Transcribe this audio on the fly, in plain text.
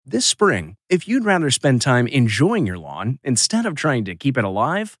This spring, if you'd rather spend time enjoying your lawn instead of trying to keep it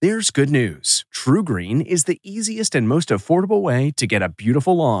alive, there's good news. True Green is the easiest and most affordable way to get a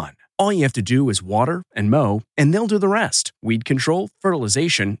beautiful lawn. All you have to do is water and mow, and they'll do the rest. Weed control,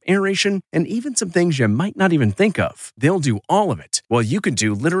 fertilization, aeration, and even some things you might not even think of. They'll do all of it, while you can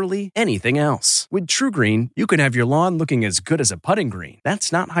do literally anything else. With True Green, you can have your lawn looking as good as a putting green.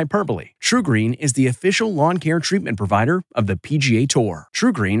 That's not hyperbole. True Green is the official lawn care treatment provider of the PGA Tour.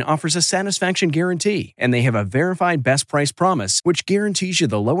 True Green offers a satisfaction guarantee, and they have a verified best price promise, which guarantees you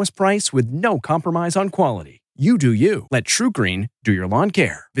the lowest price with no compromise on quality. You do you. Let True Green do your lawn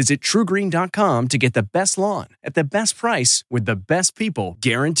care. Visit truegreen.com to get the best lawn at the best price with the best people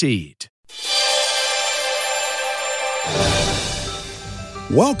guaranteed.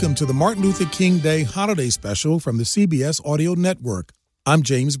 Welcome to the Martin Luther King Day Holiday Special from the CBS Audio Network. I'm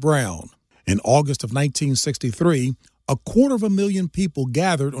James Brown. In August of 1963, 250,000 people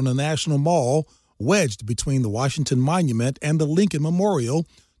gathered on the National Mall, wedged between the Washington Monument and the Lincoln Memorial,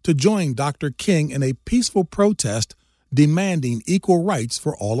 to join Dr. King in a peaceful protest demanding equal rights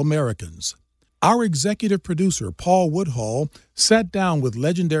for all Americans. Our executive producer, Paul Woodhull, sat down with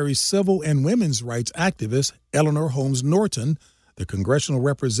legendary civil and women's rights activist Eleanor Holmes Norton, the congressional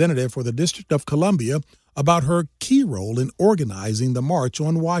representative for the District of Columbia, about her key role in organizing the March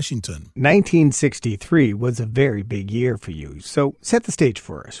on Washington. 1963 was a very big year for you. So set the stage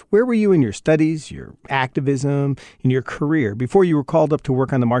for us. Where were you in your studies, your activism, in your career before you were called up to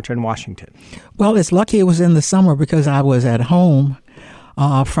work on the March on Washington? Well, it's lucky it was in the summer because I was at home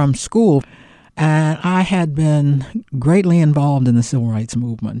from school, and I had been greatly involved in the civil rights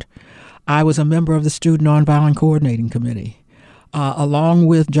movement. I was a member of the Student Nonviolent Coordinating Committee. Along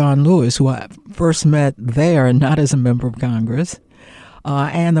with John Lewis, who I first met there and not as a member of Congress.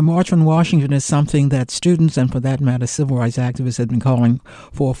 And the March on Washington is something that students, and for that matter, civil rights activists, had been calling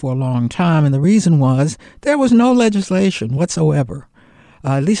for a long time. And the reason was there was no legislation whatsoever,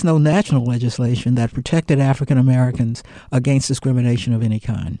 at least no national legislation that protected African Americans against discrimination of any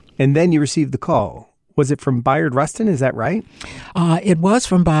kind. And then you received the call. Was it from Bayard Rustin? Is that right? It was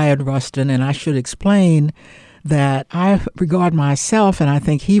from Bayard Rustin, and I should explain that I regard myself, and I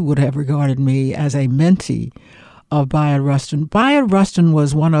think he would have regarded me, as a mentee of Bayard Rustin. Bayard Rustin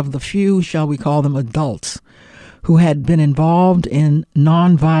was one of the few, shall we call them, adults who had been involved in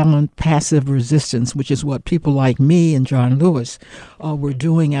nonviolent passive resistance, which is what people like me and John Lewis were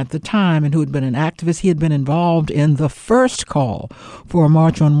doing at the time, and who had been an activist. He had been involved in the first call for a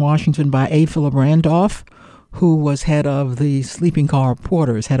March on Washington by A. Philip Randolph, who was head of the sleeping car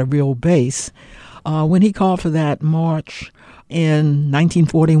reporters, had a real base. When he called for that march in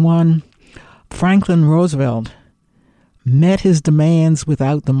 1941, Franklin Roosevelt met his demands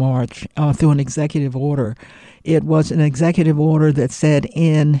without the march through an executive order. It was an executive order that said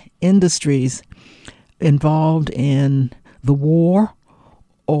in industries involved in the war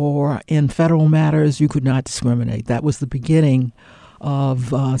or in federal matters, you could not discriminate. That was the beginning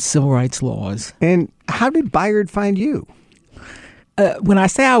of civil rights laws. And how did Bayard find you? When I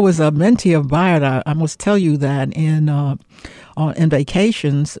say I was a mentee of Bayard, I must tell you that in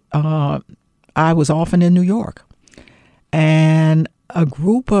vacations, I was often in New York. And a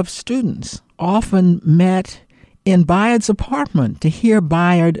group of students often met in Bayard's apartment to hear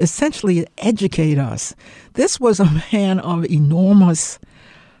Bayard essentially educate us. This was a man of enormous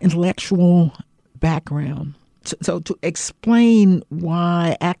intellectual background. So to explain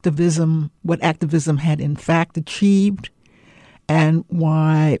what activism had in fact achieved, and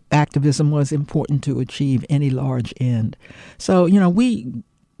why activism was important to achieve any large end. So, we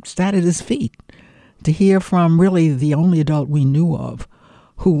sat at his feet to hear from really the only adult we knew of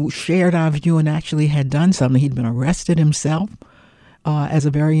who shared our view and actually had done something. He'd been arrested himself as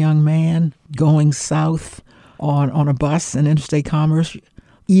a very young man going south on a bus in interstate commerce.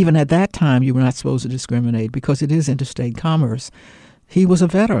 Even at that time, you were not supposed to discriminate because it is interstate commerce. He was a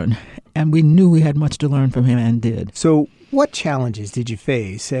veteran, and we knew we had much to learn from him and did. So what challenges did you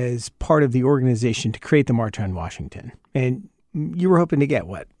face as part of the organization to create the March on Washington? And you were hoping to get,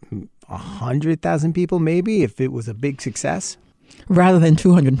 100,000 people maybe, if it was a big success? Rather than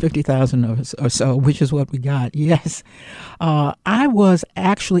 250,000 or so, which is what we got, yes. I was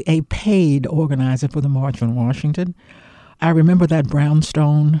actually a paid organizer for the March on Washington. I remember that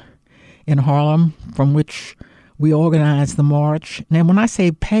brownstone in Harlem from which we organized the march. Now, when I say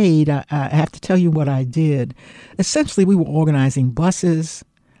paid, I have to tell you what I did. Essentially, we were organizing buses,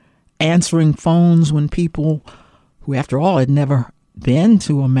 answering phones when people who, after all, had never been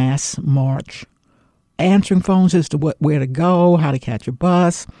to a mass march, answering phones as to where to go, how to catch a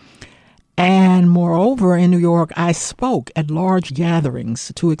bus. And moreover, in New York, I spoke at large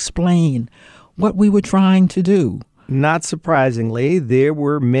gatherings to explain what we were trying to do. Not surprisingly, there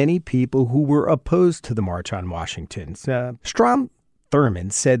were many people who were opposed to the March on Washington. Strom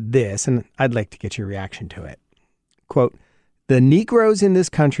Thurmond said this, and I'd like to get your reaction to it. Quote, "The Negroes in this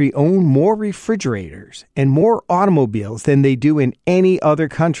country own more refrigerators and more automobiles than they do in any other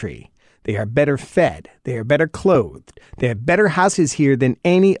country. They are better fed. They are better clothed. They have better houses here than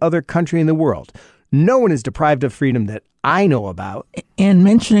any other country in the world. No one is deprived of freedom that I know about." In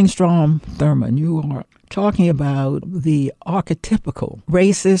mentioning Strom Thurmond, you are talking about the archetypical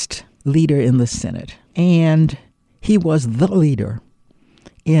racist leader in the Senate. And he was the leader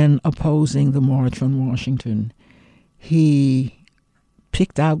in opposing the March on Washington. He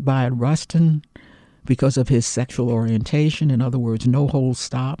picked out Bayard Rustin because of his sexual orientation. In other words, no hold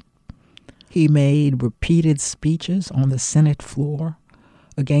stop. He made repeated speeches on the Senate floor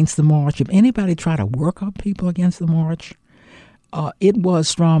against the march. If anybody tried to work up people against the march, it was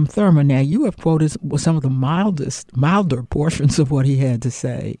Strom Thurmond. Now, you have quoted some of the milder portions of what he had to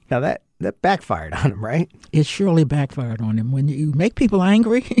say. Now, that backfired on him, right? It surely backfired on him. When you make people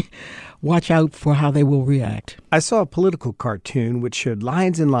angry, watch out for how they will react. I saw a political cartoon which showed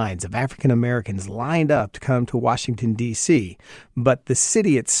lines and lines of African Americans lined up to come to Washington, D.C., but the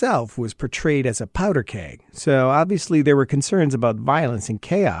city itself was portrayed as a powder keg. So obviously there were concerns about violence and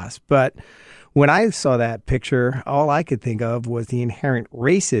chaos, but when I saw that picture, all I could think of was the inherent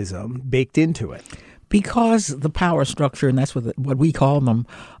racism baked into it. Because the power structure, and that's what we call them,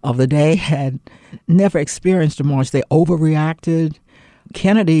 of the day had never experienced a march, they overreacted.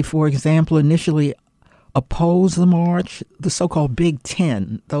 Kennedy, for example, initially opposed the march. The so-called Big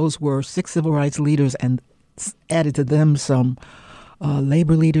Ten, those were 6 civil rights leaders and added to them some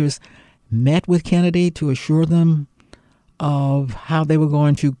labor leaders, met with Kennedy to assure them of how they were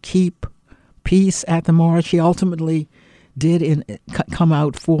going to keep peace at the march. He ultimately did come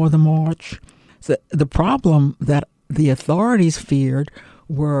out for the march. So the problem that the authorities feared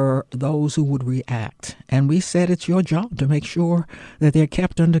were those who would react. And we said it's your job to make sure that they're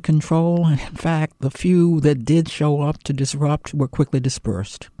kept under control. And in fact, the few that did show up to disrupt were quickly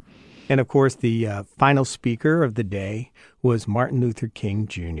dispersed. And of course, the final speaker of the day was Martin Luther King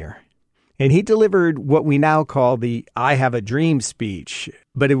Jr. And he delivered what we now call the I Have a Dream speech.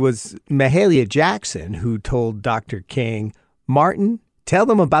 But it was Mahalia Jackson who told Dr. King, "Martin, tell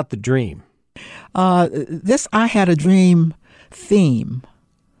them about the dream." This I Had a Dream theme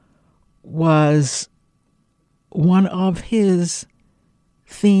was one of his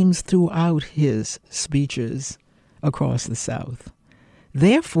themes throughout his speeches across the South.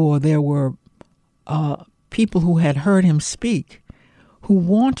 Therefore, there were people who had heard him speak who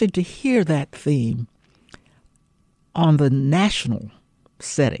wanted to hear that theme on the national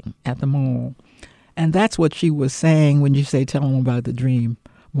setting at the mall. And that's what she was saying when you say, tell them about the dream,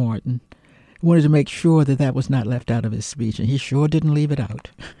 Martin. Wanted to make sure that was not left out of his speech, and he sure didn't leave it out.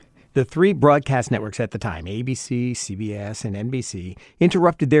 The 3 broadcast networks at the time, ABC, CBS, and NBC,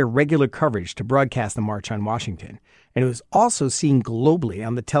 interrupted their regular coverage to broadcast the March on Washington, and it was also seen globally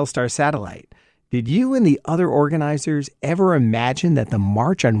on the Telstar satellite. Did you and the other organizers ever imagine that the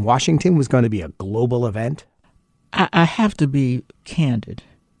March on Washington was going to be a global event? I have to be candid.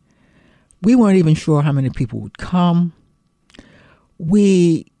 We weren't even sure how many people would come.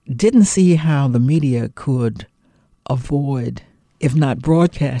 We didn't see how the media could avoid, if not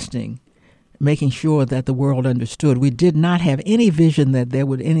broadcasting, making sure that the world understood. We did not have any vision that there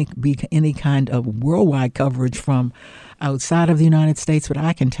would be any kind of worldwide coverage from outside of the United States. But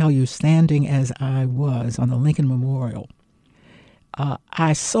I can tell you, standing as I was on the Lincoln Memorial,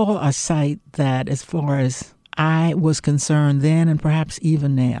 I saw a sight that, as far as I was concerned then and perhaps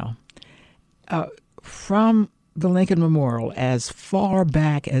even now, from the Lincoln Memorial, as far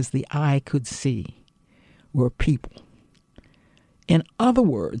back as the eye could see, were people. In other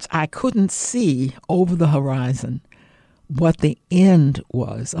words, I couldn't see over the horizon what the end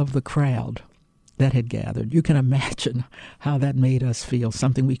was of the crowd that had gathered. You can imagine how that made us feel,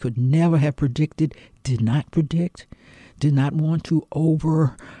 something we could never have predicted, did not predict, did not want to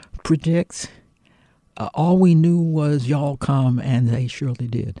over-predict. All we knew was y'all come, and they surely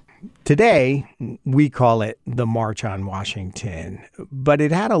did. Today, we call it the March on Washington, but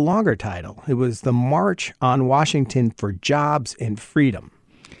it had a longer title. It was the March on Washington for Jobs and Freedom.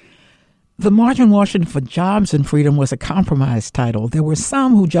 The March on Washington for Jobs and Freedom was a compromise title. There were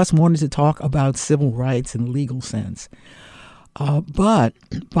some who just wanted to talk about civil rights in the legal sense. But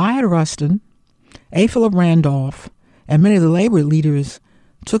Bayard Rustin, A. Philip Randolph, and many of the labor leaders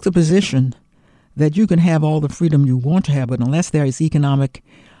took the position that you can have all the freedom you want to have, but unless there is economic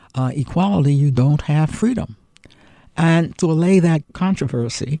equality, you don't have freedom. And to allay that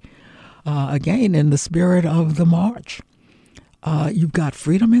controversy, again, in the spirit of the march, you've got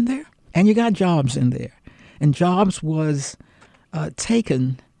freedom in there and you got jobs in there. And jobs was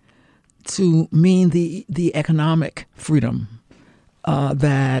taken to mean the economic freedom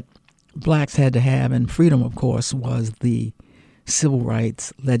that blacks had to have. And freedom, of course, was the civil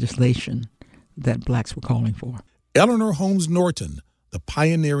rights legislation that blacks were calling for. Eleanor Holmes Norton, the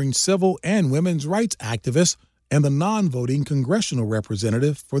pioneering civil and women's rights activist and the non-voting congressional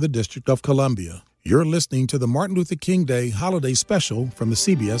representative for the District of Columbia. You're listening to the Martin Luther King Day Holiday Special from the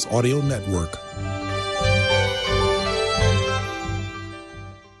CBS Audio Network.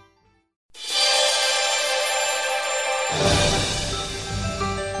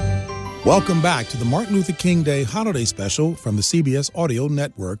 Welcome back to the Martin Luther King Day Holiday Special from the CBS Audio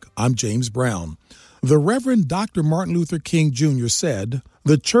Network. I'm James Brown. The Reverend Dr. Martin Luther King Jr. said,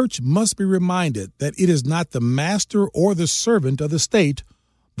 "The church must be reminded that it is not the master or the servant of the state,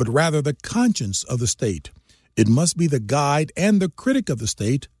 but rather the conscience of the state. It must be the guide and the critic of the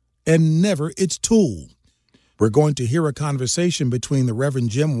state, and never its tool." We're going to hear a conversation between the Reverend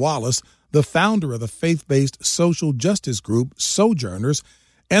Jim Wallace, the founder of the faith-based social justice group Sojourners,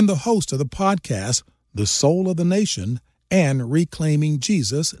 and the host of the podcast, The Soul of the Nation and Reclaiming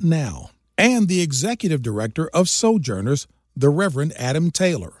Jesus Now, and the executive director of Sojourners, the Reverend Adam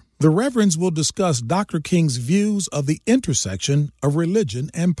Taylor. The Reverends will discuss Dr. King's views of the intersection of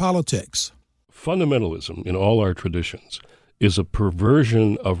religion and politics. Fundamentalism in all our traditions is a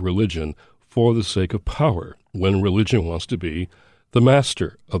perversion of religion for the sake of power, when religion wants to be the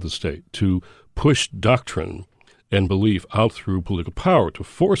master of the state, to push doctrine and belief out through political power, to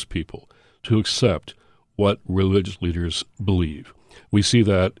force people to accept what religious leaders believe. We see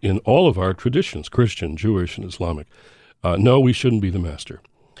that in all of our traditions, Christian, Jewish, and Islamic. No, we shouldn't be the master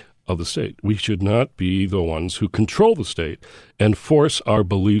of the state. We should not be the ones who control the state and force our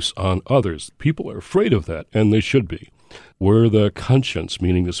beliefs on others. People are afraid of that, and they should be. We're the conscience,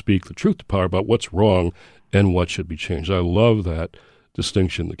 meaning to speak the truth to power about what's wrong and what should be changed. I love that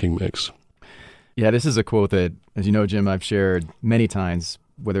distinction that King makes. Yeah, this is a quote that, as you know, Jim, I've shared many times,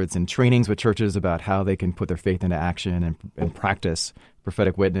 whether it's in trainings with churches about how they can put their faith into action and practice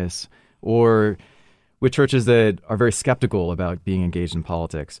prophetic witness, or with churches that are very skeptical about being engaged in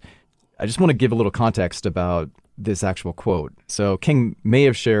politics. I just want to give a little context about this actual quote. So King may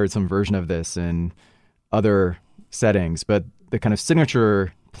have shared some version of this in other settings, but the kind of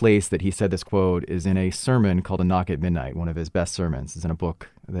signature place that he said this quote is in a sermon called A Knock at Midnight, one of his best sermons. It's in a book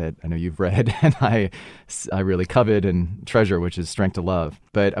that I know you've read and I really covet and treasure, which is Strength to Love.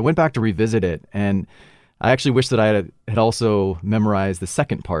 But I went back to revisit it, and I actually wish that I had also memorized the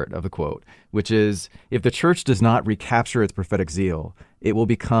second part of the quote, which is, if the church does not recapture its prophetic zeal, it will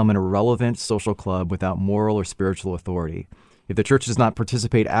become an irrelevant social club without moral or spiritual authority. If the church does not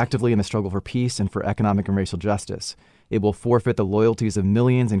participate actively in the struggle for peace and for economic and racial justice, it will forfeit the loyalties of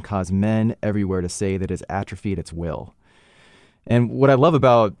millions and cause men everywhere to say that it has atrophied its will. And what I love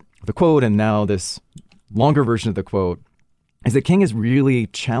about the quote, and now this longer version of the quote, is that King is really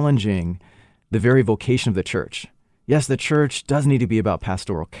challenging the very vocation of the church. Yes, the church does need to be about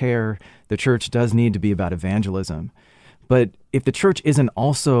pastoral care. The church does need to be about evangelism. But if the church isn't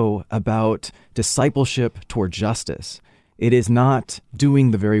also about discipleship toward justice, it is not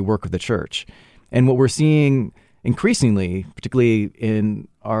doing the very work of the church. And what we're seeing increasingly, particularly in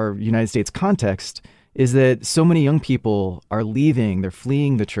our United States context, is that so many young people are leaving, they're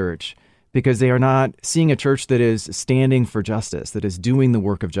fleeing the church because they are not seeing a church that is standing for justice, that is doing the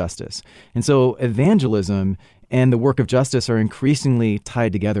work of justice. And so evangelism and the work of justice are increasingly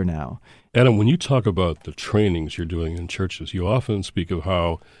tied together now. Adam, when you talk about the trainings you're doing in churches, you often speak of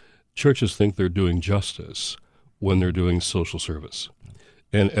how churches think they're doing justice when they're doing social service.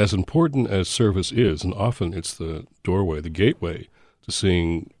 And as important as service is, and often it's the doorway, the gateway to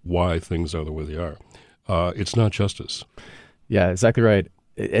seeing why things are the way they are, it's not justice. Yeah, exactly right.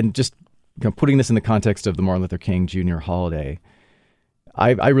 And just putting this in the context of the Martin Luther King Jr. holiday,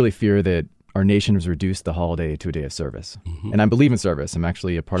 I really fear that our nation has reduced the holiday to a day of service. Mm-hmm. And I believe in service. I'm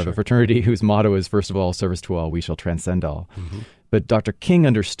actually a part of a fraternity whose motto is, first of all, service to all, we shall transcend all. Mm-hmm. But Dr. King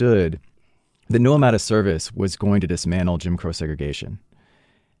understood that no amount of service was going to dismantle Jim Crow segregation.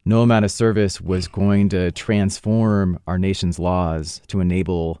 No amount of service was going to transform our nation's laws to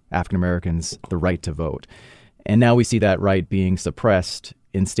enable African Americans the right to vote. And now we see that right being suppressed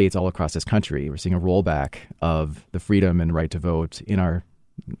in states all across this country. We're seeing a rollback of the freedom and right to vote in our,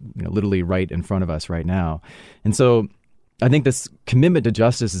 literally right in front of us right now. And so I think this commitment to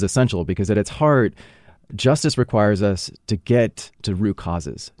justice is essential because at its heart, Justice requires us to get to root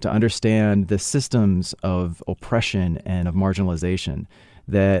causes, to understand the systems of oppression and of marginalization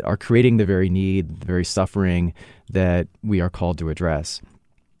that are creating the very need, the very suffering that we are called to address.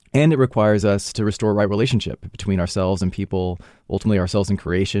 And it requires us to restore right relationship between ourselves and people, ultimately ourselves in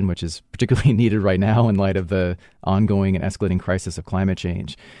creation, which is particularly needed right now in light of the ongoing and escalating crisis of climate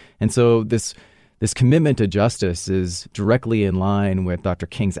change. And so this commitment to justice is directly in line with Dr.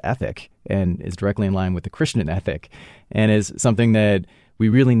 King's ethic and is directly in line with the Christian ethic, and is something that we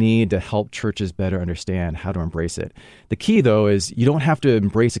really need to help churches better understand how to embrace it. The key, though, is you don't have to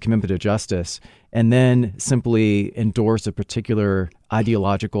embrace a commitment to justice and then simply endorse a particular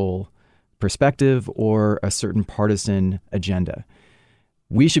ideological perspective or a certain partisan agenda.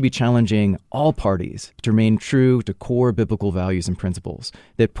 We should be challenging all parties to remain true to core biblical values and principles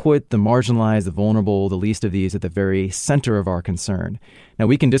that put the marginalized, the vulnerable, the least of these at the very center of our concern. Now,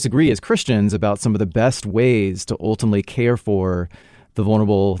 we can disagree as Christians about some of the best ways to ultimately care for the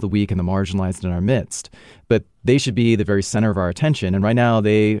vulnerable, the weak, and the marginalized in our midst, but they should be the very center of our attention. And right now,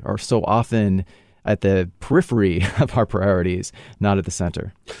 they are so often at the periphery of our priorities, not at the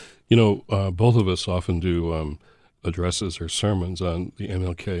center. You know, both of us often do addresses or sermons on the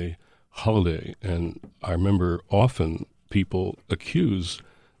MLK holiday, and I remember often people accuse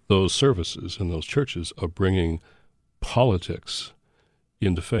those services in those churches of bringing politics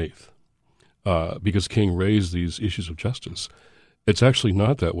into faith because King raised these issues of justice. It's actually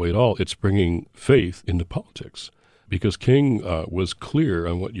not that way at all. It's bringing faith into politics because King was clear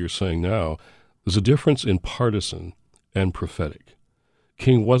on what you're saying now. There's a difference in partisan and prophetic.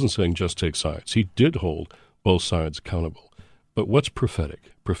 King wasn't saying just take sides. He did hold both sides accountable. But what's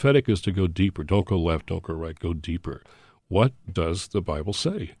prophetic? Prophetic is to go deeper. Don't go left, don't go right, go deeper. What does the Bible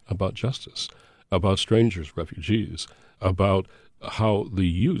say about justice, about strangers, refugees, about how the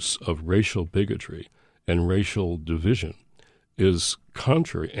use of racial bigotry and racial division is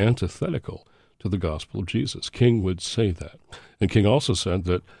contrary, antithetical to the gospel of Jesus? King would say that. And King also said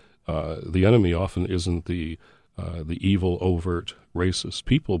that the enemy often isn't the evil, overt, racist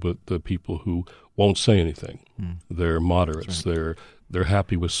people, but the people who won't say anything. They're moderates. Right. They're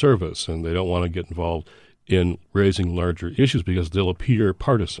happy with service, and they don't want to get involved in raising larger issues because they'll appear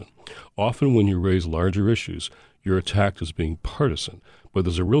partisan. Often when you raise larger issues, you're attacked as being partisan, but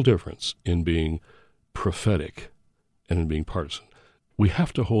there's a real difference in being prophetic and in being partisan. We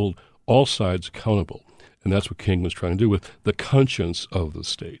have to hold all sides accountable, and that's what King was trying to do with the conscience of the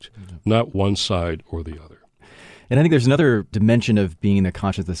state, not one side or the other. And I think there's another dimension of being the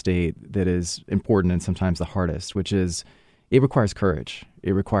conscience of the state that is important and sometimes the hardest, which is it requires courage.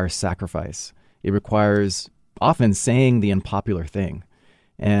 It requires sacrifice. It requires often saying the unpopular thing.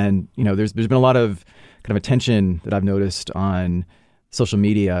 And, you know, there's been a lot of kind of attention that I've noticed on social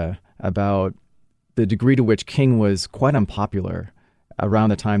media about the degree to which King was quite unpopular around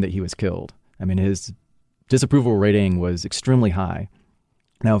the time that he was killed. I mean, his disapproval rating was extremely high.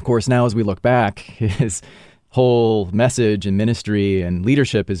 Now, of course, now as we look back, his whole message and ministry and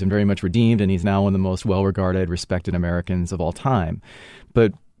leadership has been very much redeemed, and he's now one of the most well-regarded, respected Americans of all time.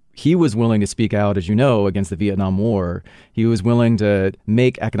 But he was willing to speak out, as you know, against the Vietnam War. He was willing to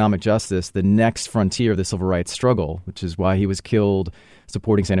make economic justice the next frontier of the civil rights struggle, which is why he was killed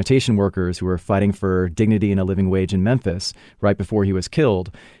supporting sanitation workers who were fighting for dignity and a living wage in Memphis right before he was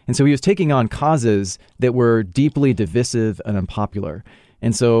killed. And so he was taking on causes that were deeply divisive and unpopular.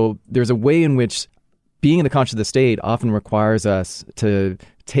 And so there's a way in which being in the conscience of the state often requires us to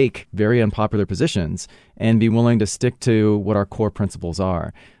take very unpopular positions and be willing to stick to what our core principles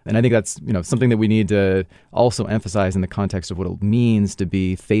are. And I think that's, you know, something that we need to also emphasize in the context of what it means to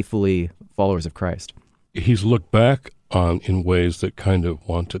be faithfully followers of Christ. He's looked back on in ways that kind of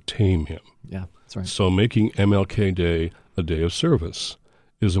want to tame him. Yeah, that's right. So making MLK Day a day of service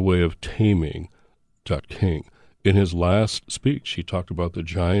is a way of taming Dr. King. In his last speech, he talked about the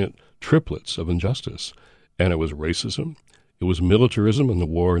giant triplets of injustice, and it was racism, it was militarism and the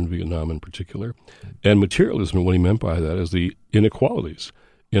war in Vietnam in particular, and materialism. And what he meant by that is the inequalities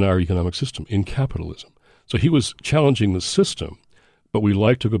in our economic system, in capitalism. So he was challenging the system, but we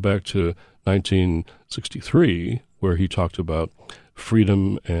like to go back to 1963, where he talked about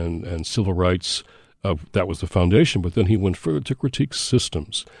freedom and civil rights. That was the foundation, but then he went further to critique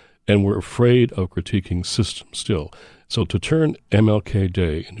systems, and we're afraid of critiquing systems still. So to turn MLK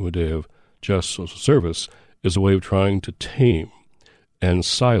Day into a day of just social service is a way of trying to tame and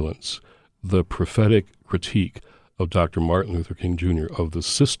silence the prophetic critique of Dr. Martin Luther King Jr. of the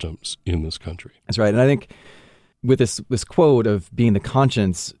systems in this country. That's right. And I think with this quote of being the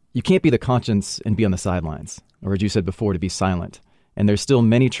conscience, you can't be the conscience and be on the sidelines, or as you said before, to be silent. And there's still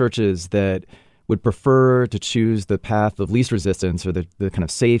many churches that would prefer to choose the path of least resistance, or the kind of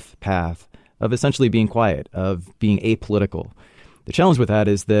safe path of essentially being quiet, of being apolitical. The challenge with that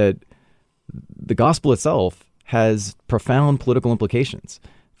is that the gospel itself has profound political implications.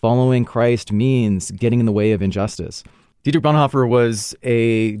 Following Christ means getting in the way of injustice. Dietrich Bonhoeffer was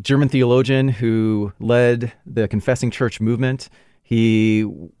a German theologian who led the Confessing Church movement. He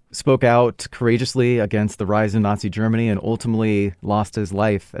spoke out courageously against the rise in Nazi Germany and ultimately lost his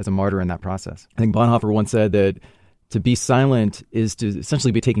life as a martyr in that process. I think Bonhoeffer once said that to be silent is to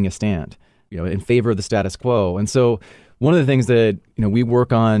essentially be taking a stand, in favor of the status quo. And so one of the things that, we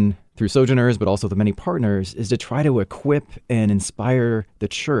work on through Sojourners, but also with many partners, is to try to equip and inspire the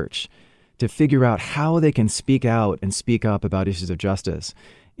church to figure out how they can speak out and speak up about issues of justice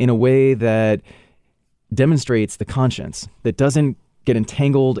in a way that demonstrates the conscience, that doesn't get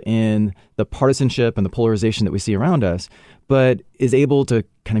entangled in the partisanship and the polarization that we see around us, but is able to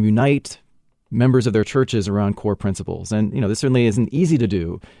kind of unite members of their churches around core principles. And, this certainly isn't easy to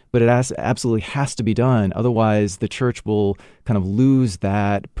do, but it absolutely has to be done. Otherwise, the church will kind of lose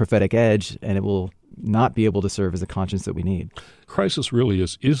that prophetic edge, and it will not be able to serve as a conscience that we need. Crisis really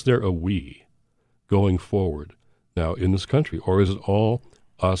is there a we going forward now in this country, or is it all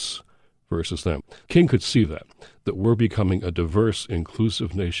us versus them? King could see that we're becoming a diverse,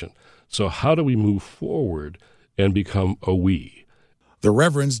 inclusive nation. So how do we move forward and become a we? The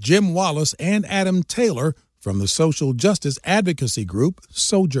Reverends Jim Wallace and Adam Taylor from the social justice advocacy group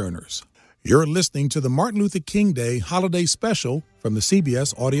Sojourners. You're listening to the Martin Luther King Day Holiday Special from the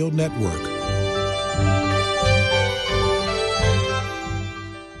CBS Audio Network.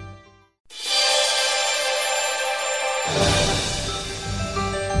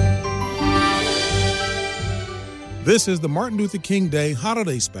 This is the Martin Luther King Day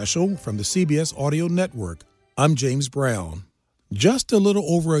Holiday Special from the CBS Audio Network. I'm James Brown. Just a little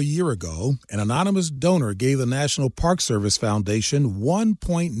over a year ago, an anonymous donor gave the National Park Service Foundation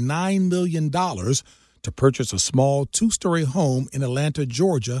 $1.9 million to purchase a small two-story home in Atlanta,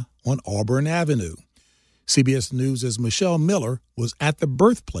 Georgia on Auburn Avenue. CBS News' Michelle Miller was at the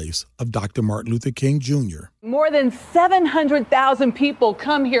birthplace of Dr. Martin Luther King Jr. More than 700,000 people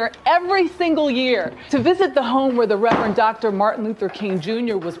come here every single year to visit the home where the Reverend Dr. Martin Luther King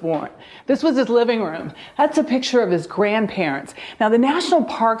Jr. was born. This was his living room. That's a picture of his grandparents. Now, the National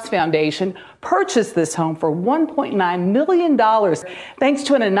Parks Foundation purchased this home for $1.9 million thanks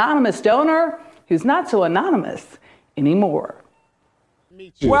to an anonymous donor who's not so anonymous anymore.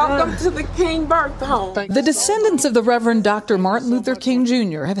 Welcome to the King Birth Home. The descendants of the Reverend Dr. Martin Luther King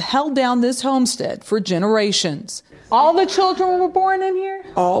Jr. have held down this homestead for generations. All the children were born in here?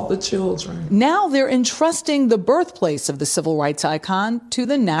 All the children. Now they're entrusting the birthplace of the civil rights icon to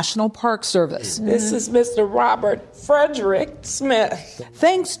the National Park Service. This is Mr. Robert Frederick Smith.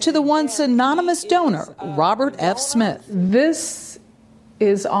 Thanks to the once anonymous donor, Robert F. Smith. This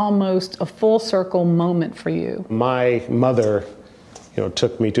is almost a full circle moment for you. My mother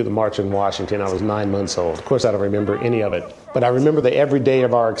took me to the March in Washington. I was 9 months old. Of course, I don't remember any of it. But I remember the everyday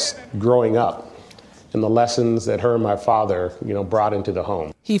of our growing up and the lessons that her and my father, brought into the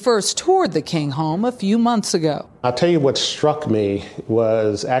home. He first toured the King home a few months ago. I'll tell you what struck me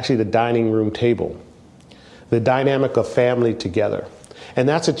was actually the dining room table, the dynamic of family together. And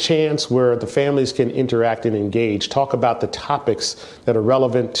that's a chance where the families can interact and engage, talk about the topics that are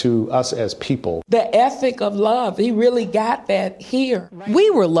relevant to us as people. The ethic of love, he really got that here. We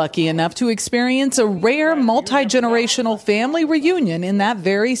were lucky enough to experience a rare multi-generational family reunion in that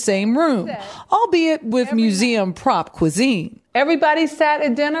very same room, albeit with museum prop cuisine. Everybody sat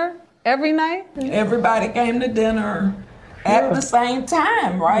at dinner every night? Everybody came to dinner at the same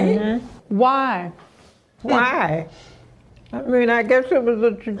time, right? Mm-hmm. Why? Why? I mean, I guess it was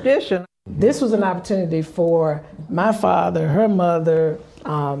a tradition. This was an opportunity for my father, her mother,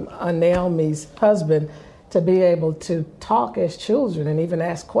 Naomi's husband, to be able to talk as children and even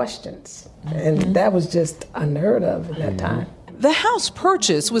ask questions. And that was just unheard of at that time. The house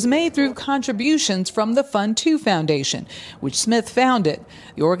purchase was made through contributions from the Fund 2 Foundation, which Smith founded.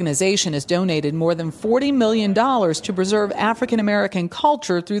 The organization has donated more than $40 million to preserve African American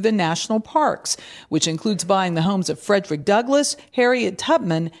culture through the national parks, which includes buying the homes of Frederick Douglass, Harriet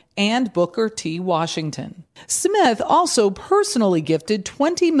Tubman, and Booker T. Washington. Smith also personally gifted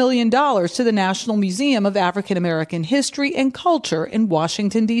 $20 million to the National Museum of African American History and Culture in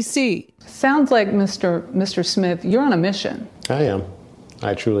Washington, D.C. Sounds like, Mr. Smith, you're on a mission. I am.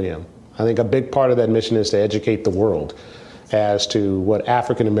 I truly am. I think a big part of that mission is to educate the world as to what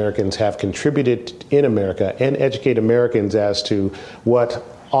African Americans have contributed in America and educate Americans as to what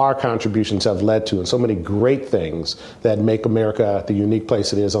our contributions have led to, and so many great things that make America the unique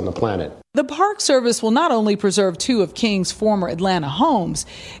place it is on the planet. The Park Service will not only preserve 2 of King's former Atlanta homes,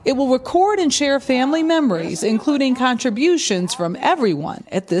 it will record and share family memories, including contributions from everyone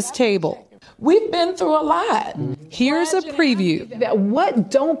at this table. We've been through a lot. Here's a preview. What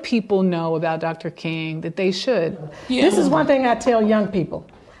don't people know about Dr. King that they should? Yeah. This is one thing I tell young people.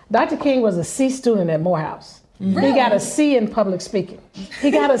 Dr. King was a C student at Morehouse. Really? He got a C in public speaking.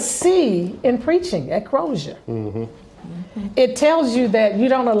 He got a C in preaching at Crozier. It tells you that you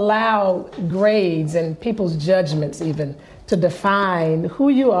don't allow grades and people's judgments even to define who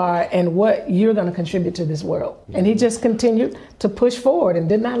you are and what you're going to contribute to this world. And he just continued to push forward and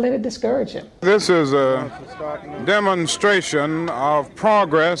did not let it discourage him. This is a demonstration of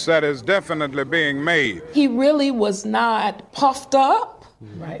progress that is definitely being made. He really was not puffed up,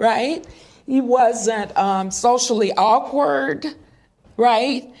 right? He wasn't socially awkward,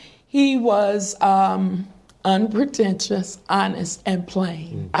 right? He was unpretentious, honest, and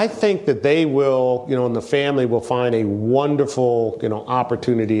plain. I think that they will, and the family will find a wonderful,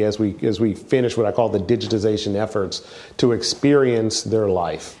 opportunity as we finish what I call the digitization efforts to experience their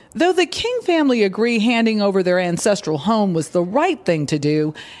life. Though the King family agree handing over their ancestral home was the right thing to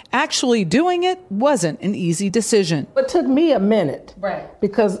do, actually doing it wasn't an easy decision. It took me a minute,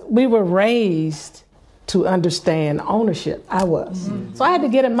 because we were raised to understand ownership. I was. So I had to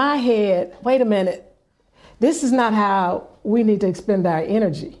get in my head, wait a minute, this is not how we need to expend our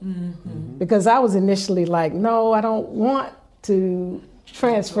energy. Because I was initially like, no, I don't want to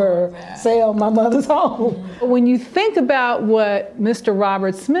sell my mother's home. When you think about what Mr.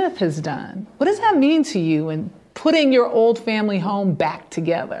 Robert Smith has done, what does that mean to you in putting your old family home back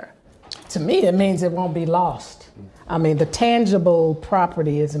together? To me, it means it won't be lost. I mean, the tangible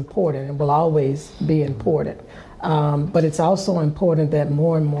property is important and will always be important. But it's also important that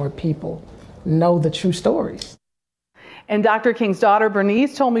more and more people know the true stories. And Dr. King's daughter,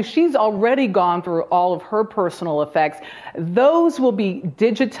 Bernice, told me she's already gone through all of her personal effects. Those will be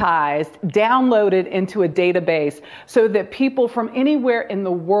digitized, downloaded into a database so that people from anywhere in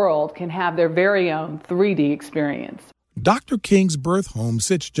the world can have their very own 3D experience. Dr. King's birth home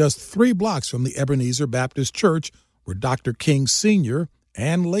sits just 3 blocks from the Ebenezer Baptist Church, where Dr. King Sr.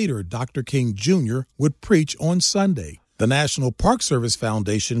 and later Dr. King Jr. would preach on Sunday. The National Park Service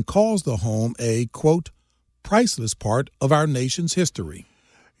Foundation calls the home a, quote, priceless part of our nation's history.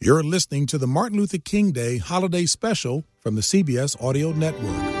 You're listening to the Martin Luther King Day Holiday Special from the CBS Audio Network.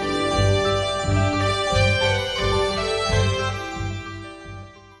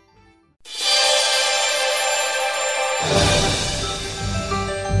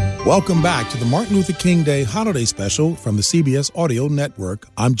 Welcome back to the Martin Luther King Day Holiday Special from the CBS Audio Network.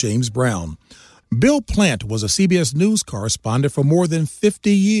 I'm James Brown. Bill Plant was a CBS News correspondent for more than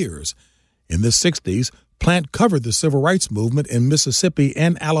 50 years. In the 60s, Plant covered the civil rights movement in Mississippi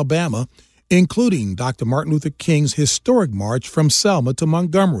and Alabama, including Dr. Martin Luther King's historic march from Selma to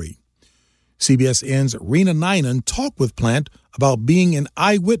Montgomery. CBSN's Rena Ninan talked with Plant about being an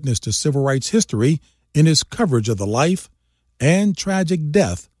eyewitness to civil rights history in his coverage of the life and tragic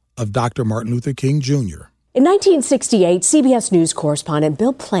death of Dr. Martin Luther King Jr. In 1968, CBS News correspondent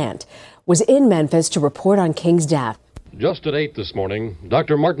Bill Plant was in Memphis to report on King's death. Just at 8 this morning,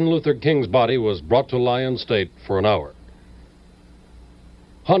 Dr. Martin Luther King's body was brought to lie in state for an hour.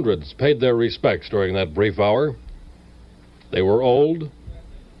 Hundreds paid their respects during that brief hour. They were old.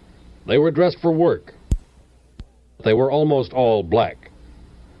 They were dressed for work. They were almost all black.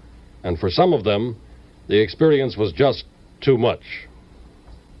 And for some of them, the experience was just too much.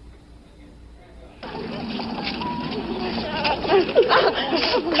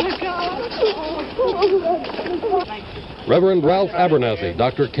 Reverend Ralph Abernathy,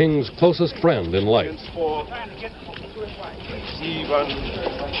 Dr. King's closest friend in life. Even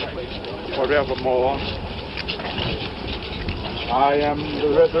forevermore. I am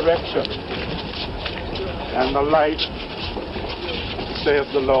the resurrection and the life,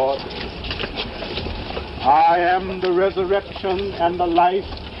 saith the Lord. I am the resurrection and the life,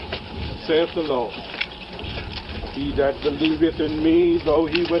 saith the Lord. He that believeth in me, though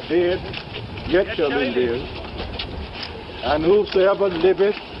he were dead, yet shall he live. And whosoever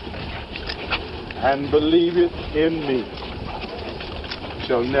liveth and believeth in me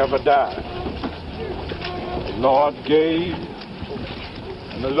shall never die. The Lord gave,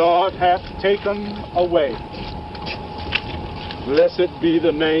 and the Lord hath taken away. Blessed be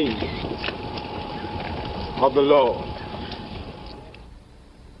the name of the Lord.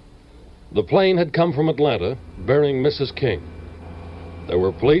 The plane had come from Atlanta, bearing Mrs. King. There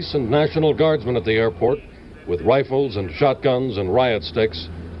were police and National Guardsmen at the airport, with rifles and shotguns and riot sticks,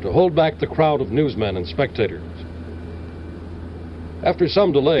 to hold back the crowd of newsmen and spectators. After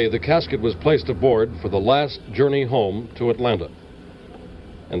some delay, the casket was placed aboard for the last journey home to Atlanta.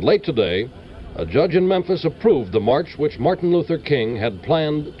 And late today, a judge in Memphis approved the march which Martin Luther King had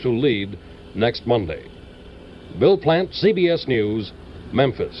planned to lead next Monday. Bill Plant, CBS News,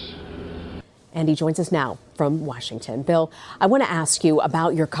 Memphis. And he joins us now from Washington. Bill, I want to ask you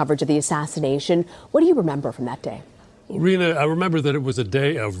about your coverage of the assassination. What do you remember from that day? Well, Rena, I remember that it was a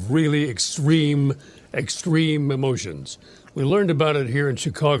day of really extreme emotions. We learned about it here in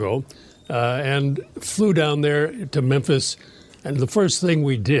Chicago and flew down there to Memphis. And the first thing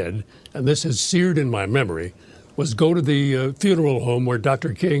we did, and this is seared in my memory, was go to the funeral home where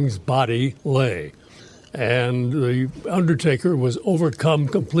Dr. King's body lay. And the undertaker was overcome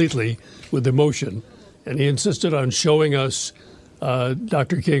completely with emotion, and he insisted on showing us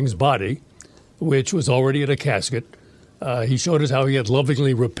Dr. King's body, which was already in a casket. He showed us how he had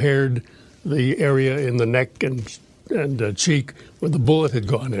lovingly repaired the area in the neck and cheek where the bullet had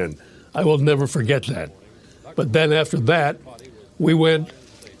gone in. I will never forget that. But then after that, we went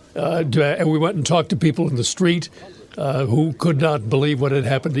and talked to people in the street who could not believe what had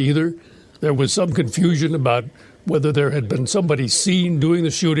happened either. There was some confusion about whether there had been somebody seen doing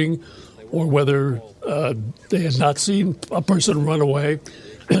the shooting or whether they had not seen a person run away.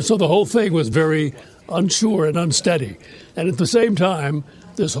 So the whole thing was very unsure and unsteady. And at the same time,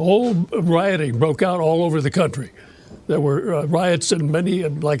 this whole rioting broke out all over the country. There were riots in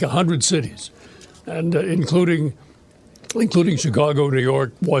like 100 cities, and including Chicago, New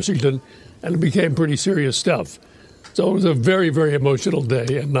York, Washington, and it became pretty serious stuff. So it was a very, very emotional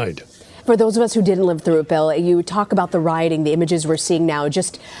day and night. For those of us who didn't live through it, Bill, you talk about the rioting, the images we're seeing now,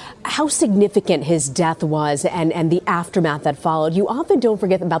 just how significant his death was and the aftermath that followed. You often don't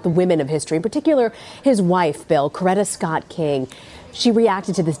forget about the women of history, in particular his wife, Bill, Coretta Scott King. She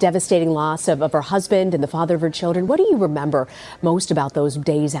reacted to this devastating loss of her husband and the father of her children. What do you remember most about those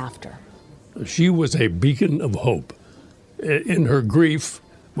days after? She was a beacon of hope. In her grief,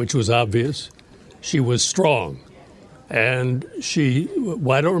 which was obvious, she was strong. And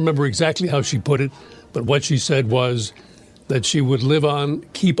I don't remember exactly how she put it, but what she said was that she would live on,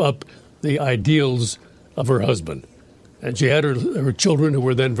 keep up the ideals of her husband. And she had her children, who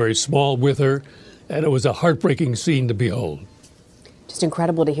were then very small, with her, and it was a heartbreaking scene to behold. Just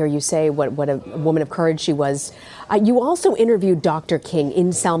incredible to hear you say what a woman of courage she was. You also interviewed Dr. King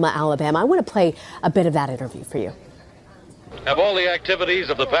in Selma, Alabama. I want to play a bit of that interview for you. Have all the activities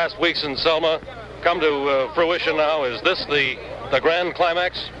of the past weeks in Selma come to fruition now? Is this the grand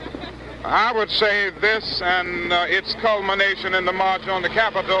climax? I would say this and its culmination in the march on the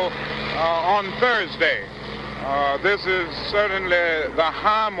Capitol on Thursday. This is certainly the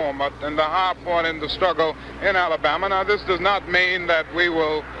high moment and the high point in the struggle in Alabama. Now, this does not mean that we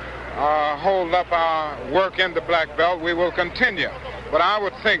will hold up our work in the Black Belt. We will continue. But I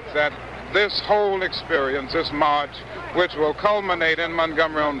would think that this whole experience, this march, which will culminate in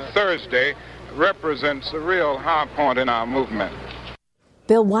Montgomery on Thursday, represents a real high point in our movement.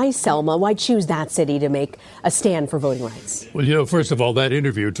 Bill, why Selma? Why choose that city to make a stand for voting rights? Well, first of all, that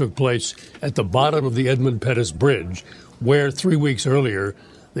interview took place at the bottom of the Edmund Pettus Bridge, where 3 weeks earlier,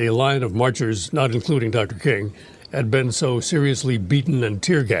 the line of marchers, not including Dr. King, had been so seriously beaten and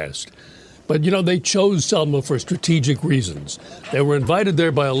tear-gassed. But, they chose Selma for strategic reasons. They were invited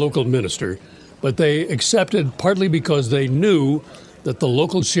there by a local minister, but they accepted partly because they knew that the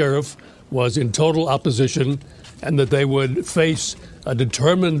local sheriff was in total opposition and that they would face a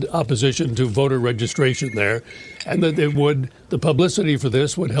determined opposition to voter registration there, and that the publicity for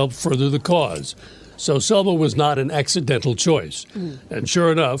this would help further the cause. So Selma was not an accidental choice. And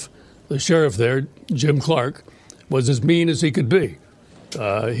sure enough, the sheriff there, Jim Clark, was as mean as he could be.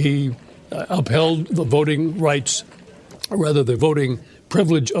 He upheld the voting rights, or rather the voting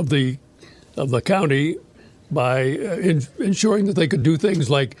privilege of the county by ensuring that they could do things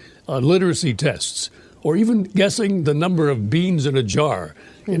like literacy tests or even guessing the number of beans in a jar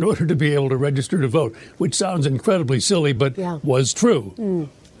in order to be able to register to vote, which sounds incredibly silly, but was true.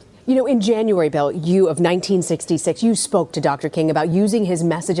 In January, Bill, of 1966, you spoke to Dr. King about using his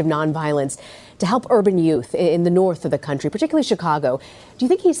message of nonviolence to help urban youth in the north of the country, particularly Chicago. Do you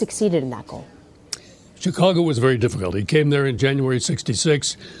think he succeeded in that goal? Chicago was very difficult. He came there in January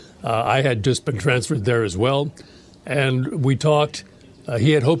 66. I had just been transferred there as well. And we talked.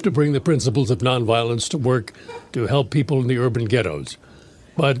 He had hoped to bring the principles of nonviolence to work to help people in the urban ghettos.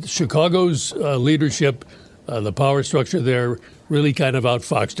 But Chicago's leadership, the power structure there, really kind of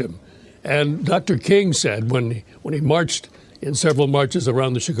outfoxed him. And Dr. King said when he marched in several marches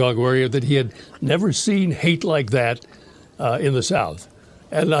around the Chicago area that he had never seen hate like that in the South.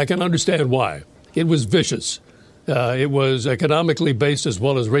 And I can understand why. It was vicious. It was economically based as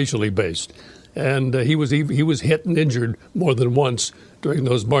well as racially based. And he was hit and injured more than once during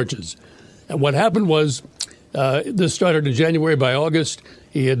those marches. And what happened was, this started in January. By August,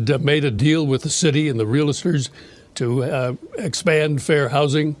 he had made a deal with the city and the realtors to expand fair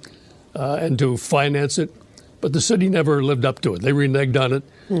housing and to finance it. But the city never lived up to it. They reneged on it,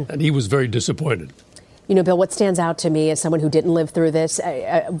 and he was very disappointed. You know, Bill, what stands out to me as someone who didn't live through this,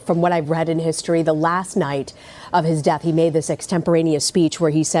 from what I've read in history, the last night of his death, he made this extemporaneous speech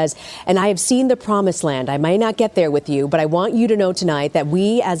where he says, "And I have seen the promised land. I may not get there with you, but I want you to know tonight that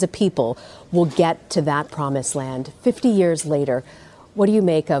we as a people will get to that promised land." 50 years later, what do you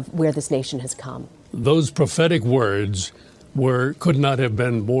make of where this nation has come? Those prophetic words could not have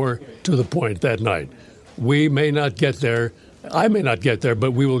been more to the point that night. We may not get there. I may not get there,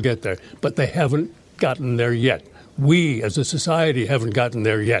 but we will get there. But they haven't gotten there yet. We as a society haven't gotten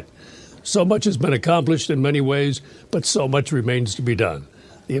there yet. So much has been accomplished in many ways, but so much remains to be done.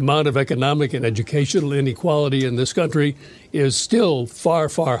 The amount of economic and educational inequality in this country is still far,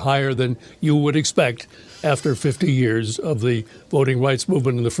 far higher than you would expect after 50 years of the voting rights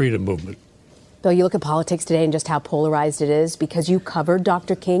movement and the freedom movement. Bill, you look at politics today and just how polarized it is. Because you covered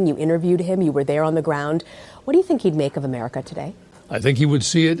Dr. King, you interviewed him, you were there on the ground. What do you think he'd make of America today? I think he would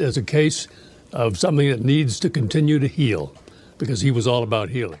see it as a case of something that needs to continue to heal, because he was all about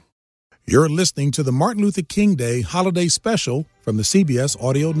healing. You're listening to the Martin Luther King Day Holiday Special from the CBS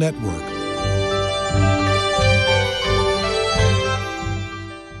Audio Network.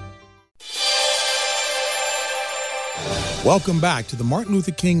 Welcome back to the Martin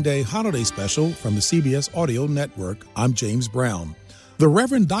Luther King Day Holiday Special from the CBS Audio Network. I'm James Brown. The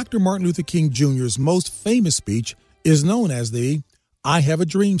Reverend Dr. Martin Luther King Jr.'s most famous speech is known as the "I Have a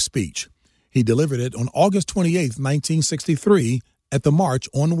Dream" speech. He delivered it on August 28, 1963, at the March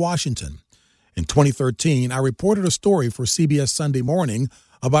on Washington. In 2013, I reported a story for CBS Sunday Morning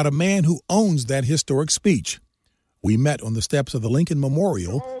about a man who owns that historic speech. We met on the steps of the Lincoln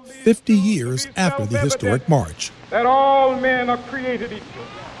Memorial 50 years after the historic march. That all men are created equal.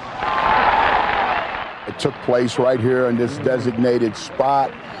 It took place right here in this designated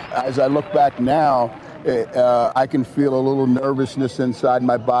spot. As I look back now, I can feel a little nervousness inside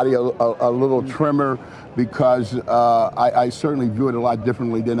my body, a little tremor, because I certainly view it a lot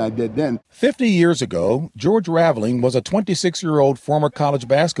differently than I did then. 50 years ago, George Raveling was a 26-year-old former college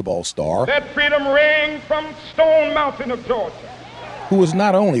basketball star. That freedom rings from Stone Mountain of Georgia. Who was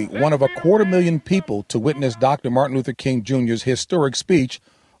not only one of 250,000 people to witness Dr. Martin Luther King Jr.'s historic speech,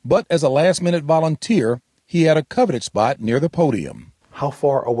 but as a last-minute volunteer, he had a coveted spot near the podium. How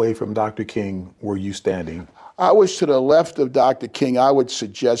far away from Dr. King were you standing? I was to the left of Dr. King. I would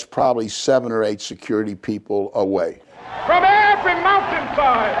suggest probably 7 or 8 security people away. From every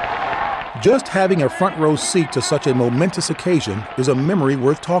mountainside. Just having a front row seat to such a momentous occasion is a memory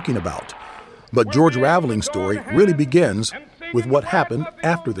worth talking about. But George Raveling's story really begins with what happened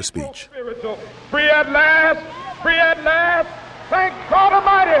after the speech. Free at last, free at last. Thank God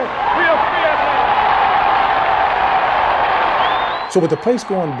Almighty, we are free at last. So with the place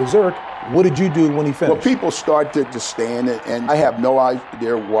going berserk, what did you do when he finished? Well, people started to stand, and I have no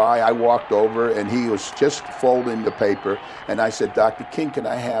idea why. I walked over, and he was just folding the paper, and I said, "Dr. King, can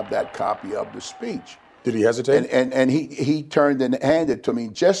I have that copy of the speech?" Did he hesitate? And he turned and handed it to me.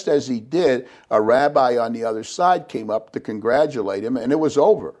 Just as he did, a rabbi on the other side came up to congratulate him, and it was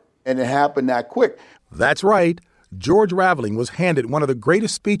over. And it happened that quick. That's right. George Raveling was handed one of the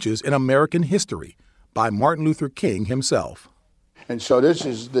greatest speeches in American history by Martin Luther King himself. And so this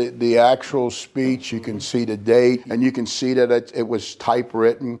is the actual speech. You can see the date, and you can see that it was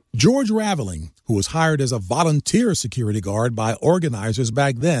typewritten. George Raveling, who was hired as a volunteer security guard by organizers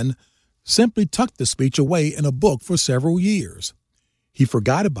back then, simply tucked the speech away in a book for several years. He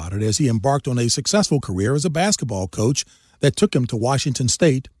forgot about it as he embarked on a successful career as a basketball coach that took him to Washington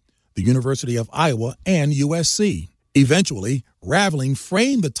State, the University of Iowa, and USC. Eventually, Raveling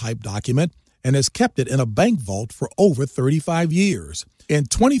framed the typed document and has kept it in a bank vault for over 35 years. In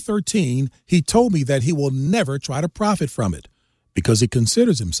 2013, he told me that he will never try to profit from it because he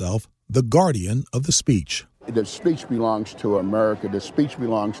considers himself the guardian of the speech. The speech belongs to America. The speech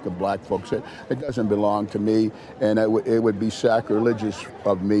belongs to black folks. It doesn't belong to me, and it would be sacrilegious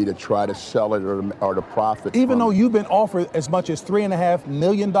of me to try to sell it or to profit. Even though you've been offered as much as $3.5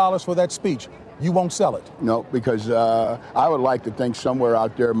 million for that speech, you won't sell it? No, because I would like to think somewhere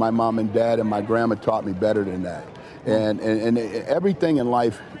out there my mom and dad and my grandma taught me better than that. And everything in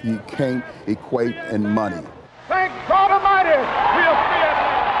life you can't equate in money. Thank God Almighty, we are free at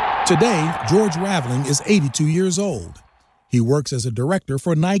last. Today, George Raveling is 82 years old. He works as a director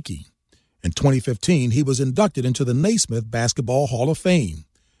for Nike. In 2015, he was inducted into the Naismith Basketball Hall of Fame.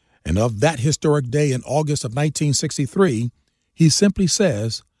 And of that historic day in August of 1963, he simply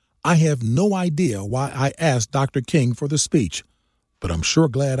says, "I have no idea why I asked Dr. King for the speech, but I'm sure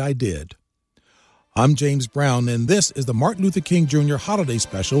glad I did." I'm James Brown, and this is the Martin Luther King Jr. Holiday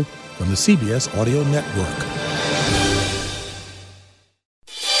Special from the CBS Audio Network.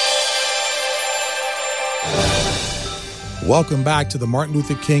 Welcome back to the Martin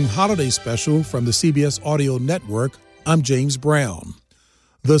Luther King Holiday Special from the CBS Audio Network. I'm James Brown.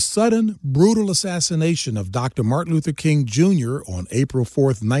 The sudden, brutal assassination of Dr. Martin Luther King Jr. on April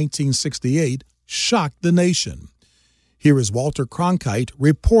 4th, 1968, shocked the nation. Here is Walter Cronkite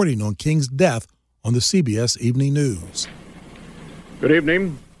reporting on King's death on the CBS Evening News. Good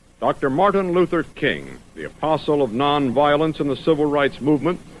evening. Dr. Martin Luther King, the apostle of nonviolence in the civil rights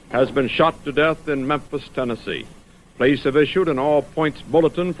movement, has been shot to death in Memphis, Tennessee. Police have issued an all-points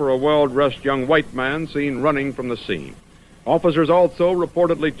bulletin for a well-dressed young white man seen running from the scene. Officers also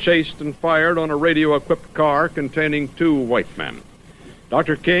reportedly chased and fired on a radio-equipped car containing 2 white men.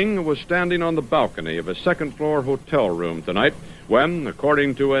 Dr. King was standing on the balcony of his second-floor hotel room tonight when,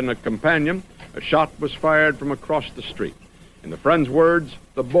 according to a companion, a shot was fired from across the street. In the friend's words,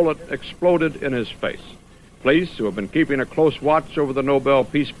 the bullet exploded in his face. Police, who have been keeping a close watch over the Nobel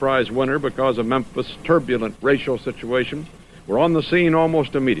Peace Prize winner because of Memphis' turbulent racial situation, were on the scene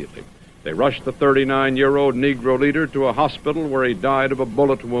almost immediately. They rushed the 39-year-old Negro leader to a hospital where he died of a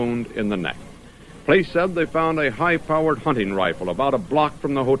bullet wound in the neck. Police said they found a high-powered hunting rifle about a block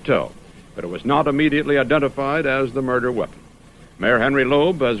from the hotel, but it was not immediately identified as the murder weapon. Mayor Henry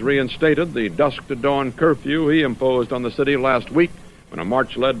Loeb has reinstated the dusk-to-dawn curfew he imposed on the city last week when a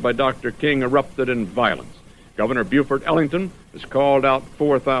march led by Dr. King erupted in violence. Governor Buford Ellington has called out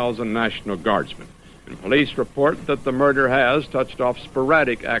 4,000 National Guardsmen. And police report that the murder has touched off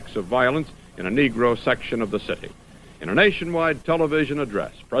sporadic acts of violence in a Negro section of the city. In a nationwide television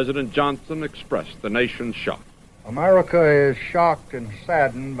address, President Johnson expressed the nation's shock. America is shocked and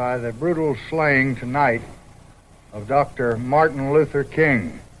saddened by the brutal slaying tonight of Dr. Martin Luther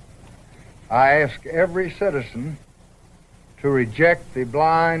King. I ask every citizen to reject the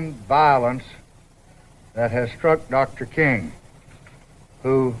blind violence that has struck Dr. King,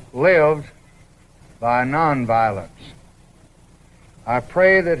 who lived by nonviolence. I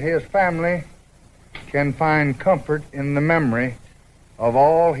pray that his family can find comfort in the memory of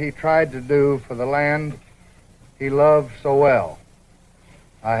all he tried to do for the land he loved so well.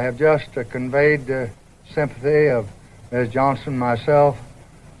 I have just conveyed the sympathy of Ms. Johnson, myself,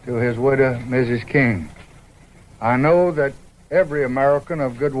 to his widow, Mrs. King. I know that every American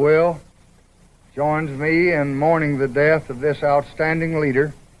of goodwill joins me in mourning the death of this outstanding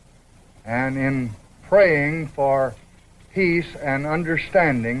leader and in praying for peace and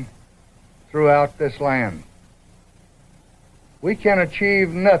understanding throughout this land. We can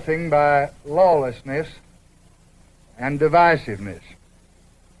achieve nothing by lawlessness and divisiveness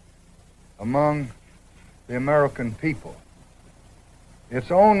among the American people. It's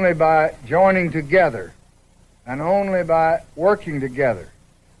only by joining together and only by working together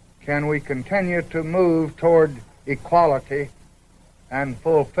can we continue to move toward equality and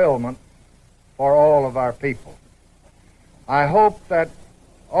fulfillment for all of our people. I hope that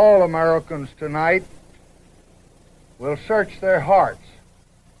all Americans tonight will search their hearts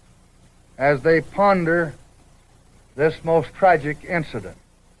as they ponder this most tragic incident.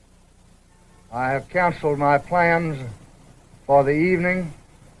 I have canceled my plans for the evening.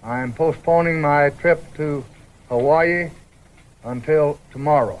 I am postponing my trip to Hawaii until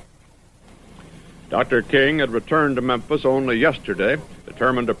tomorrow. Dr. King had returned to Memphis only yesterday,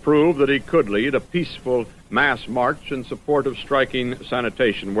 determined to prove that he could lead a peaceful mass march in support of striking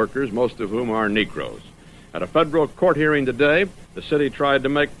sanitation workers, most of whom are Negroes. At a federal court hearing today, the city tried to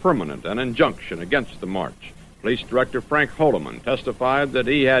make permanent an injunction against the march. Police Director Frank Holloman testified that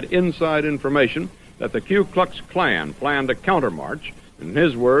he had inside information that the Ku Klux Klan planned a countermarch. In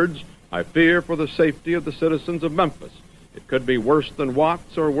his words, "I fear for the safety of the citizens of Memphis. It could be worse than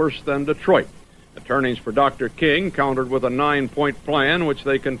Watts or worse than Detroit." Attorneys for Dr. King countered with a 9-point plan which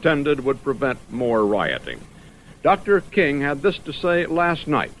they contended would prevent more rioting. Dr. King had this to say last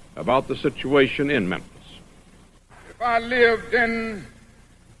night about the situation in Memphis. If I lived in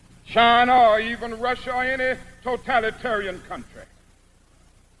China or even Russia or any totalitarian country,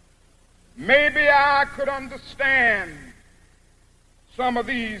 maybe I could understand some of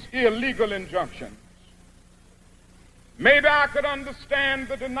these illegal injunctions. Maybe I could understand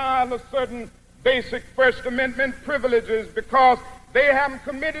the denial of certain basic First Amendment privileges because they haven't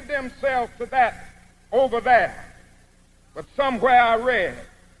committed themselves to that over there. But somewhere I read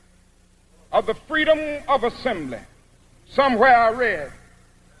of the freedom of assembly. Somewhere I read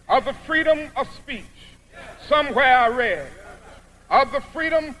of the freedom of speech. Somewhere I read of the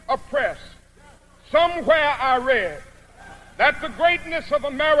freedom of press. Somewhere I read that the greatness of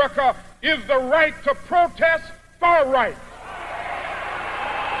America is the right to protest for right.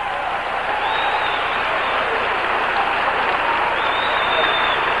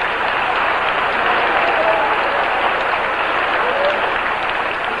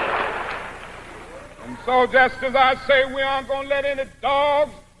 And so just as I say we aren't going to let any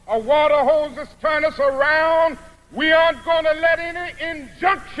dogs or water hoses turn us around, we aren't going to let any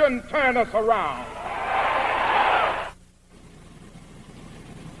injunction turn us around.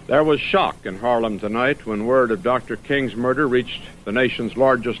 There was shock in Harlem tonight when word of Dr. King's murder reached the nation's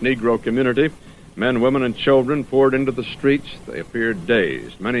largest Negro community. Men, women, and children poured into the streets. They appeared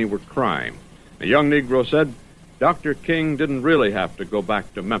dazed. Many were crying. A young Negro said Dr. King didn't really have to go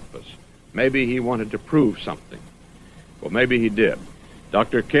back to Memphis. Maybe he wanted to prove something. Well, maybe he did.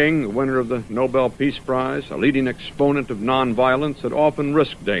 Dr. King, the winner of the Nobel Peace Prize, a leading exponent of nonviolence, had often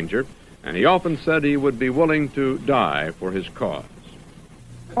risked danger, and he often said he would be willing to die for his cause.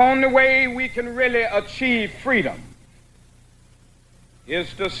 The only way we can really achieve freedom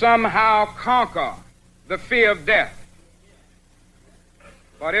is to somehow conquer the fear of death.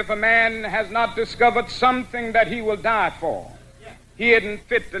 But if a man has not discovered something that he will die for, he isn't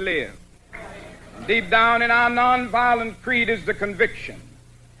fit to live. Deep down in our nonviolent creed is the conviction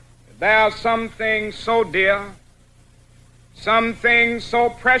that there are some things so dear, some things so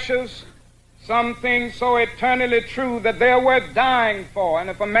precious, some things so eternally true that they're worth dying for. And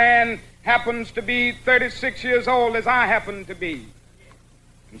if a man happens to be 36 years old, as I happen to be,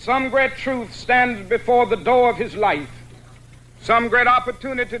 and some great truth stands before the door of his life, some great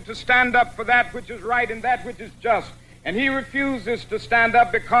opportunity to stand up for that which is right and that which is just, and he refuses to stand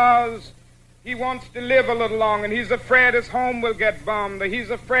up because he wants to live a little longer, and he's afraid his home will get bombed, or he's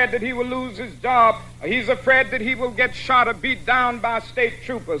afraid that he will lose his job, or he's afraid that he will get shot or beat down by state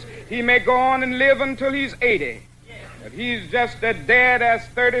troopers. He may go on and live until he's 80, but he's just as dead as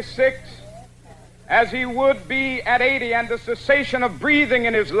 36 as he would be at 80, and the cessation of breathing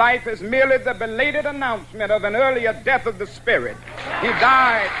in his life is merely the belated announcement of an earlier death of the spirit. He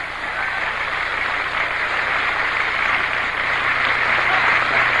died.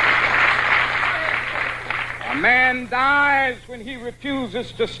 A man dies when he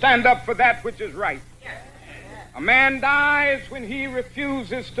refuses to stand up for that which is right. A man dies when he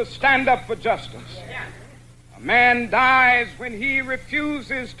refuses to stand up for justice. A man dies when he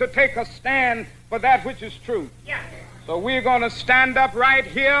refuses to take a stand for that which is true. So we're going to stand up right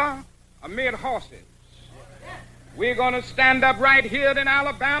here amid horses. We're going to stand up right here in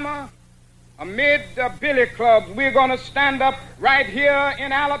Alabama amid billy clubs. We're going to stand up right here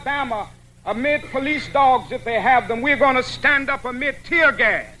in Alabama amid police dogs if they have them. We're going to stand up amid tear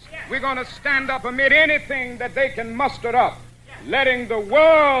gas. We're going to stand up amid anything that they can muster up, letting the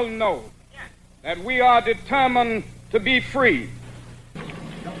world know that we are determined to be free.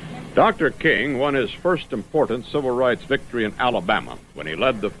 Dr. King won his first important civil rights victory in Alabama when he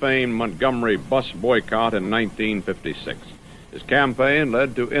led the famed Montgomery bus boycott in 1956. His campaign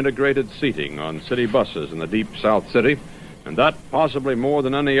led to integrated seating on city buses in the deep South City, and that, possibly more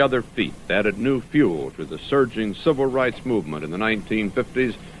than any other feat, added new fuel to the surging civil rights movement in the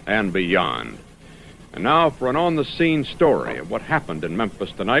 1950s and beyond. And now for an on-the-scene story of what happened in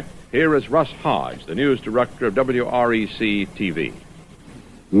Memphis tonight, here is Russ Hodge, the news director of WREC-TV.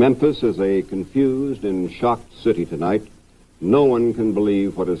 Memphis is a confused and shocked city tonight. No one can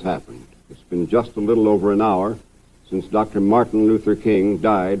believe what has happened. It's been just a little over an hour since Dr. Martin Luther King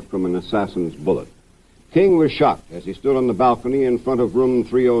died from an assassin's bullet. King was shot as he stood on the balcony in front of room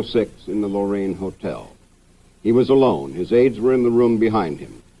 306 in the Lorraine Hotel. He was alone. His aides were in the room behind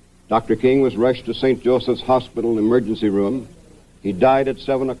him. Dr. King was rushed to St. Joseph's Hospital emergency room. He died at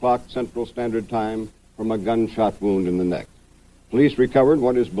 7 o'clock Central Standard Time from a gunshot wound in the neck. Police recovered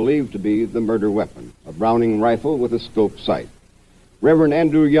what is believed to be the murder weapon, a Browning rifle with a scope sight. Reverend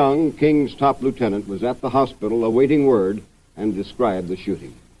Andrew Young, King's top lieutenant, was at the hospital awaiting word and described the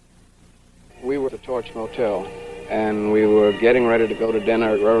shooting. We were at the Torch Motel, and we were getting ready to go to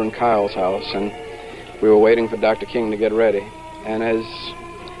dinner at Reverend Kyle's house, and we were waiting for Dr. King to get ready. And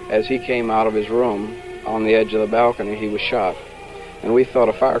as he came out of his room on the edge of the balcony, he was shot. And we thought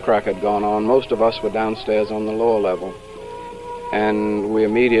a firecracker had gone on. Most of us were downstairs on the lower level. And we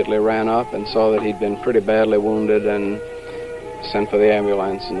immediately ran up and saw that he'd been pretty badly wounded and sent for the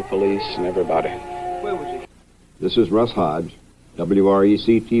ambulance and the police and everybody. This is Russ Hodge,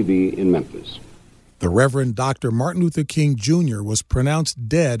 WREC-TV in Memphis. The Reverend Dr. Martin Luther King Jr. was pronounced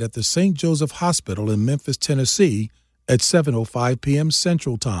dead at the St. Joseph Hospital in Memphis, Tennessee at 7:05 p.m.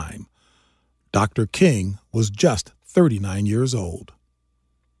 Central Time. Dr. King was just 39 years old.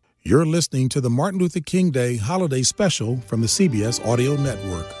 You're listening to the Martin Luther King Day Holiday Special from the CBS Audio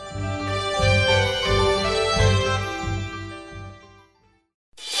Network.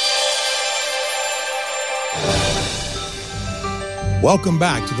 Welcome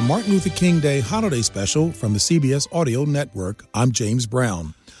back to the Martin Luther King Day Holiday Special from the CBS Audio Network. I'm James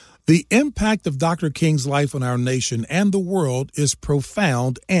Brown. The impact of Dr. King's life on our nation and the world is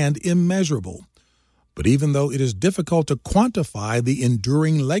profound and immeasurable. But even though it is difficult to quantify the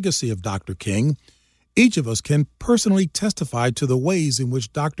enduring legacy of Dr. King, each of us can personally testify to the ways in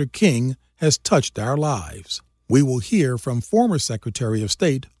which Dr. King has touched our lives. We will hear from former Secretary of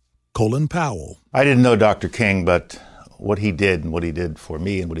State Colin Powell. I didn't know Dr. King, but what he did and what he did for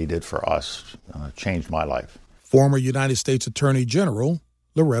me and what he did for us changed my life. Former United States Attorney General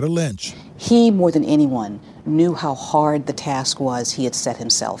Loretta Lynch. He, more than anyone, knew how hard the task was he had set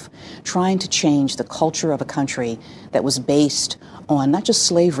himself, trying to change the culture of a country that was based on not just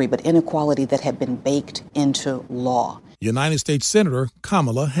slavery, but inequality that had been baked into law. United States Senator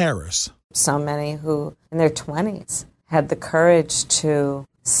Kamala Harris. So many who, in their 20s, had the courage to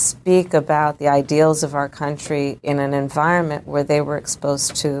speak about the ideals of our country in an environment where they were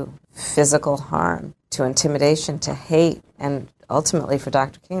exposed to physical harm, to intimidation, to hate, and ultimately for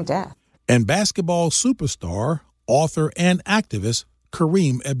Dr. King, death. And basketball superstar, author, and activist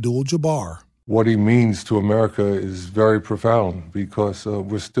Kareem Abdul-Jabbar. What he means to America is very profound because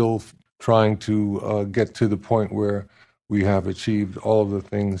we're still trying to get to the point where we have achieved all of the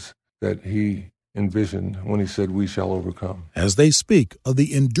things that he envisioned when he said we shall overcome. As they speak of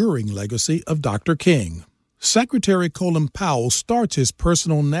the enduring legacy of Dr. King, Secretary Colin Powell starts his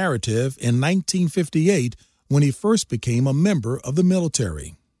personal narrative in 1958 when he first became a member of the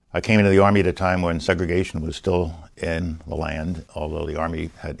military. I came into the Army at a time when segregation was still in the land, although the Army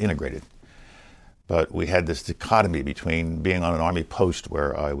had integrated. But we had this dichotomy between being on an Army post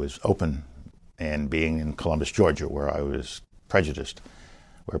where I was open and being in Columbus, Georgia, where I was prejudiced,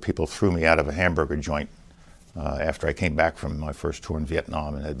 where people threw me out of a hamburger joint after I came back from my first tour in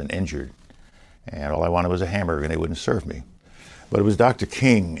Vietnam and had been injured. And all I wanted was a hamburger, and they wouldn't serve me. But it was Dr.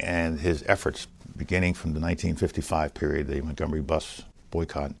 King and his efforts, beginning from the 1955 period, the Montgomery bus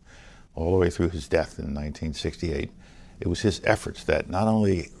boycott, all the way through his death in 1968. It was his efforts that not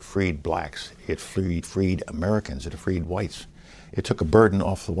only freed blacks, it freed Americans, it freed whites. It took a burden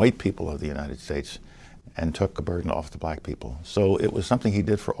off the white people of the United States and took a burden off the black people. So it was something he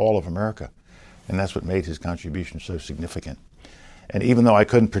did for all of America, and that's what made his contribution so significant. And even though I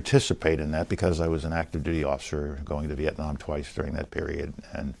couldn't participate in that because I was an active duty officer going to Vietnam twice during that period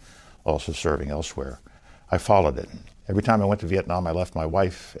and also serving elsewhere, I followed it. Every time I went to Vietnam, I left my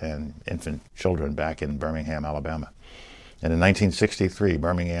wife and infant children back in Birmingham, Alabama. And in 1963,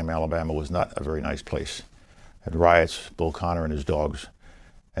 Birmingham, Alabama was not a very nice place. Had riots, Bull Connor and his dogs.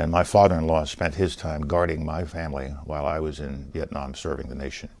 And my father-in-law spent his time guarding my family while I was in Vietnam serving the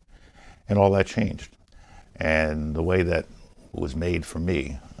nation. And all that changed. And the way that was made for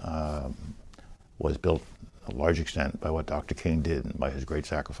me was built to a large extent by what Dr. King did and by his great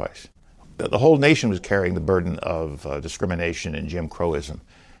sacrifice. The whole nation was carrying the burden of discrimination and Jim Crowism.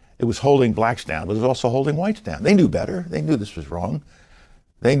 It was holding blacks down, but it was also holding whites down. They knew better. They knew this was wrong.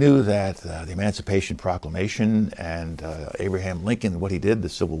 They knew that the Emancipation Proclamation and Abraham Lincoln, what he did, the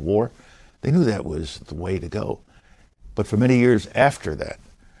Civil War, they knew that was the way to go. But for many years after that,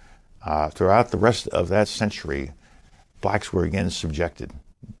 throughout the rest of that century, blacks were again subjected.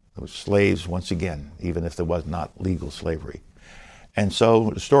 They were slaves once again, even if there was not legal slavery. And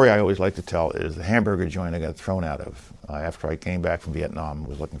so the story I always like to tell is the hamburger joint I got thrown out of after I came back from Vietnam and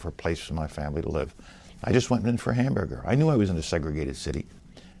was looking for a place for my family to live. I just went in for a hamburger. I knew I was in a segregated city,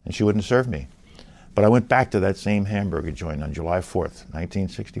 and she wouldn't serve me. But I went back to that same hamburger joint on July 4th,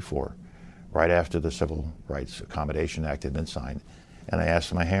 1964, right after the Civil Rights Accommodation Act had been signed, and I asked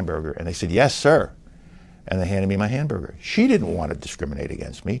for my hamburger, and they said, "Yes, sir." And they handed me my hamburger. She didn't want to discriminate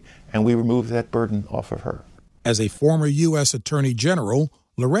against me, and we removed that burden off of her. As a former U.S. Attorney General,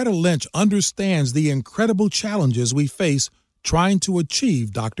 Loretta Lynch understands the incredible challenges we face trying to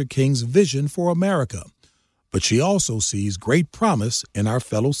achieve Dr. King's vision for America. But she also sees great promise in our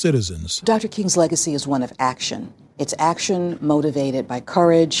fellow citizens. Dr. King's legacy is one of action. It's action motivated by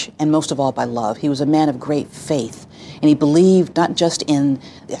courage and most of all by love. He was a man of great faith, and he believed not just in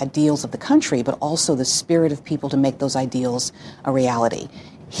the ideals of the country, but also the spirit of people to make those ideals a reality.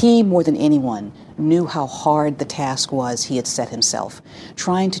 He, more than anyone, knew how hard the task was he had set himself,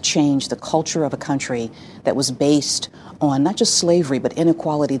 trying to change the culture of a country that was based on not just slavery, but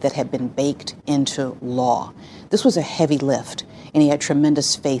inequality that had been baked into law. This was a heavy lift, and he had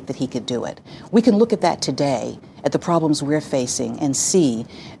tremendous faith that he could do it. We can look at that today, at the problems we're facing, and see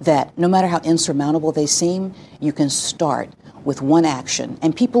that no matter how insurmountable they seem, you can start with one action,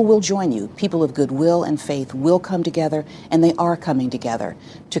 and people will join you. People of goodwill and faith will come together, and they are coming together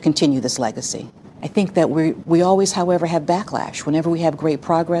to continue this legacy. I think that we always, however, have backlash. Whenever we have great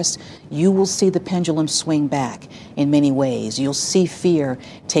progress, you will see the pendulum swing back in many ways. You'll see fear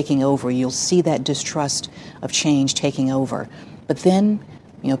taking over. You'll see that distrust of change taking over. But then,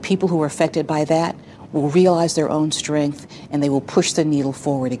 people who are affected by that will realize their own strength, and they will push the needle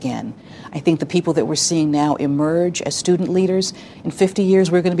forward again. I think the people that we're seeing now emerge as student leaders, in 50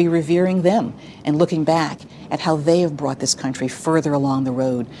 years we're going to be revering them and looking back at how they have brought this country further along the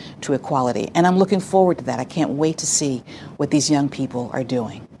road to equality. And I'm looking forward to that. I can't wait to see what these young people are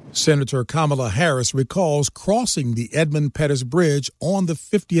doing. Senator Kamala Harris recalls crossing the Edmund Pettus Bridge on the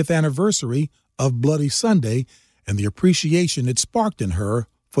 50th anniversary of Bloody Sunday and the appreciation it sparked in her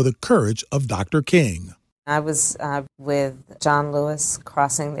for the courage of Dr. King. I was with John Lewis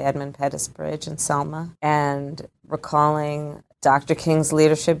crossing the Edmund Pettus Bridge in Selma and recalling Dr. King's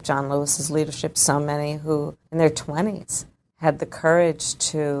leadership, John Lewis's leadership, so many who in their 20s had the courage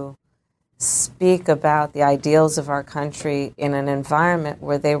to speak about the ideals of our country in an environment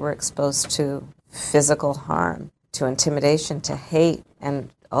where they were exposed to physical harm, to intimidation, to hate,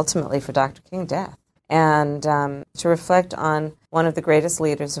 and ultimately for Dr. King, death. And to reflect on one of the greatest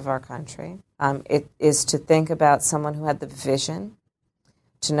leaders of our country. It is to think about someone who had the vision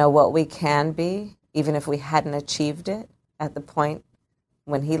to know what we can be, even if we hadn't achieved it at the point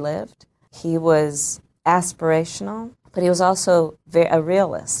when he lived. He was aspirational, but he was also a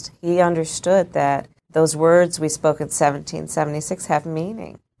realist. He understood that those words we spoke in 1776 have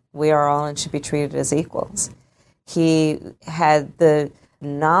meaning. We are all and should be treated as equals. He had the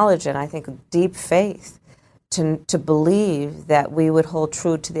knowledge and I think deep faith to believe that we would hold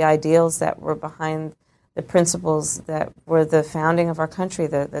true to the ideals that were behind the principles that were the founding of our country,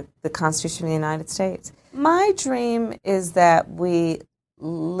 the Constitution of the United States. My dream is that we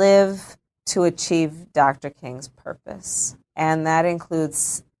live to achieve Dr. King's purpose, and that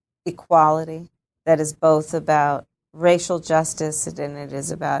includes equality, that is both about racial justice and it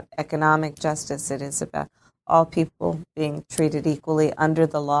is about economic justice, it is about all people being treated equally under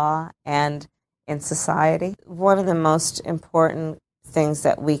the law and in society. One of the most important things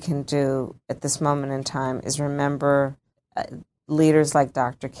that we can do at this moment in time is remember leaders like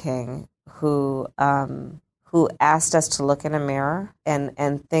Dr. King who asked us to look in a mirror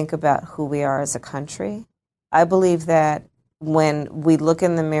and think about who we are as a country. I believe that when we look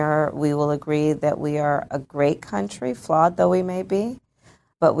in the mirror, we will agree that we are a great country, flawed though we may be,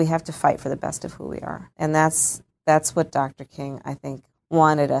 but we have to fight for the best of who we are. And that's what Dr. King, I think,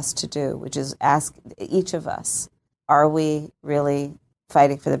 wanted us to do, which is ask each of us, are we really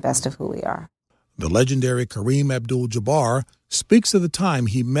fighting for the best of who we are? The legendary Kareem Abdul-Jabbar speaks of the time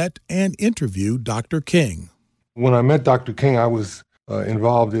he met and interviewed Dr. King. When I met Dr. King, I was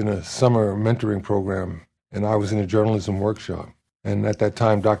involved in a summer mentoring program, and I was in a journalism workshop. And at that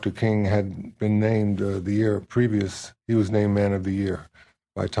time, Dr. King had been named the year previous, he was named Man of the Year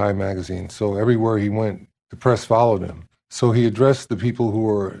by Time magazine. So everywhere he went, the press followed him. So he addressed the people who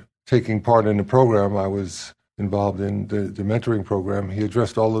were taking part in the program. I was involved in the mentoring program. He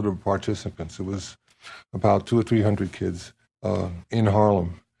addressed all of the participants. It was about 200 or 300 kids in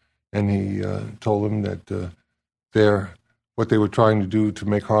Harlem. And he told them that what they were trying to do to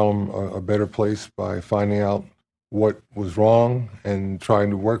make Harlem a better place by finding out what was wrong and trying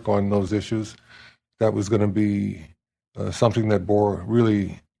to work on those issues, that was going to be something that bore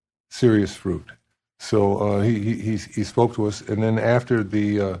really serious fruit. So he spoke to us, and then after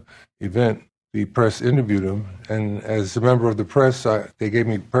the event, the press interviewed him, and as a member of the press, they gave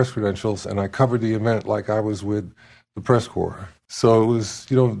me press credentials, and I covered the event like I was with the press corps. So it was,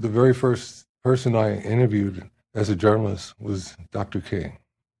 the very first person I interviewed as a journalist was Dr. King.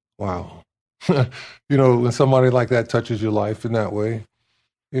 Wow. When somebody like that touches your life in that way,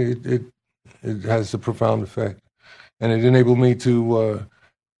 it has a profound effect. And it enabled me to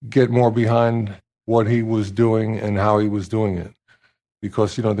get more behind what he was doing and how he was doing it.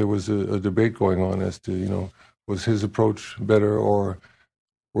 Because, there was a debate going on as to, was his approach better or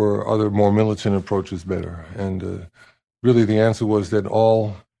were other more militant approaches better? And really the answer was that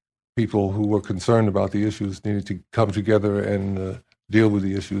all people who were concerned about the issues needed to come together and deal with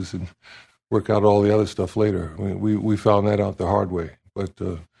the issues and work out all the other stuff later. We found that out the hard way, But,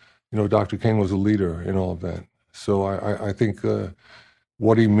 Dr. King was a leader in all of that. So I think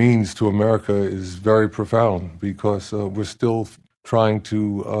what he means to America is very profound because we're still trying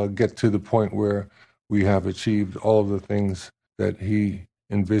to get to the point where we have achieved all of the things that he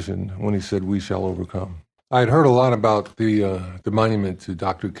envisioned when he said, "We shall overcome." I had heard a lot about the monument to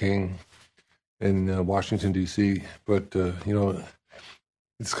Dr. King in Washington, D.C., but,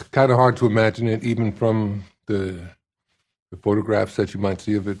 it's kind of hard to imagine it even from the photographs that you might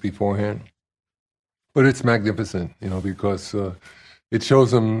see of it beforehand. But it's magnificent, because it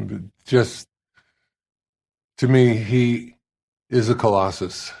shows him just, to me, he is a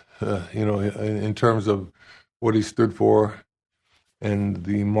colossus, in terms of what he stood for and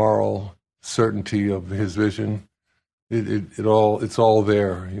the moral certainty of his vision. It's all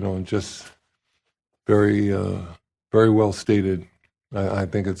there, just very, very well stated. I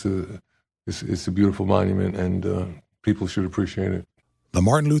think it's a beautiful monument, and people should appreciate it. The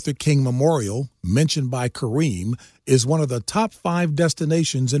Martin Luther King Memorial, mentioned by Kareem, is one of the top 5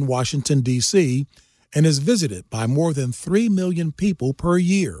 destinations in Washington, D.C., and is visited by more than 3 million people per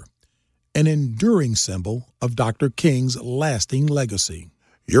year, an enduring symbol of Dr. King's lasting legacy.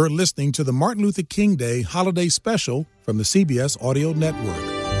 You're listening to the Martin Luther King Day Holiday Special from the CBS Audio Network.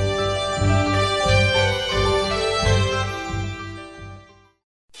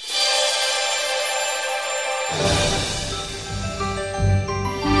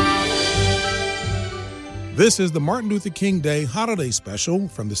 This is the Martin Luther King Day Holiday Special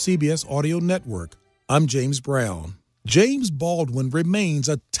from the CBS Audio Network. I'm James Brown. James Baldwin remains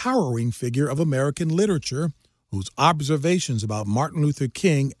a towering figure of American literature whose observations about Martin Luther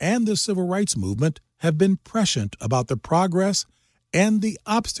King and the Civil Rights Movement have been prescient about the progress and the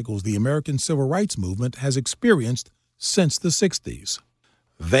obstacles the American Civil Rights Movement has experienced since the 60s.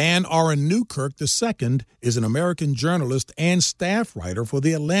 Van Aaron Newkirk II is an American journalist and staff writer for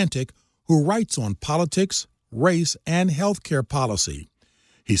The Atlantic who writes on politics, race, and healthcare policy.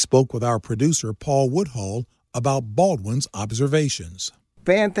 He spoke with our producer, Paul Woodhull, about Baldwin's observations.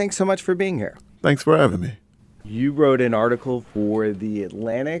 Van, thanks so much for being here. Thanks for having me. You wrote an article for The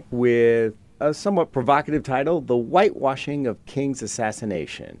Atlantic with a somewhat provocative title, The Whitewashing of King's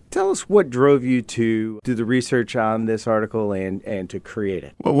Assassination. Tell us what drove you to do the research on this article and to create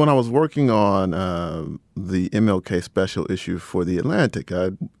it. Well, when I was working on the MLK special issue for The Atlantic,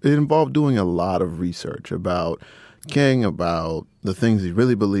 it involved doing a lot of research about King, about the things he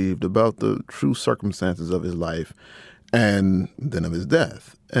really believed, about the true circumstances of his life, and then of his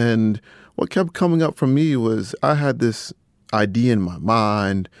death. And what kept coming up for me was I had this idea in my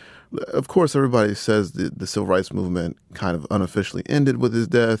mind. Of course, everybody says the Civil Rights Movement kind of unofficially ended with his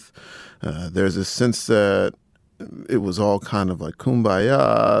death. There's a sense that it was all kind of like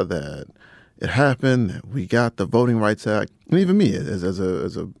kumbaya, that it happened, that we got the Voting Rights Act. And even me, as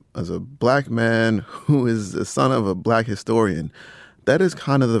a black man who is the son of a black historian, that is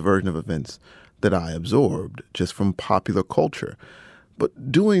kind of the version of events that I absorbed just from popular culture.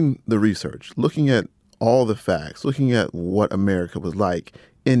 But doing the research, looking at all the facts, looking at what America was like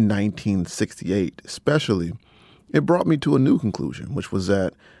in 1968 especially, it brought me to a new conclusion, which was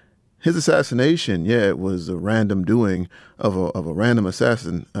that his assassination, it was a random doing of a random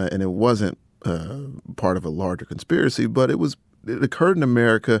assassin, and it wasn't part of a larger conspiracy, but it occurred in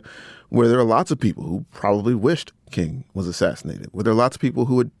America where there are lots of people who probably wished King was assassinated, where there are lots of people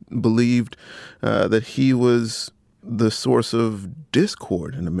who had believed that he was the source of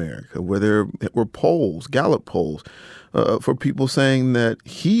discord in America, where there were polls, Gallup polls, for people saying that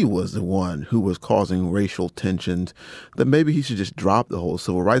he was the one who was causing racial tensions, that maybe he should just drop the whole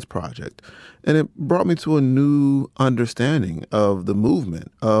Civil Rights Project. And it brought me to a new understanding of the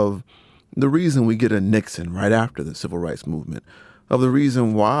movement, of the reason we get a Nixon right after the Civil Rights Movement, of the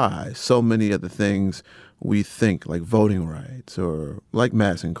reason why so many of the things we think, like voting rights or like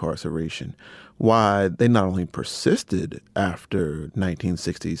mass incarceration, why they not only persisted after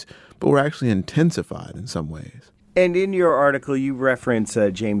 1960s, but were actually intensified in some ways. And in your article, you reference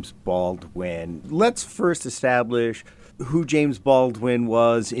James Baldwin. Let's first establish who James Baldwin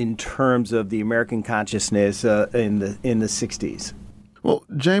was in terms of the American consciousness in the 60s. Well,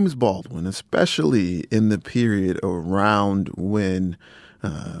 James Baldwin, especially in the period around when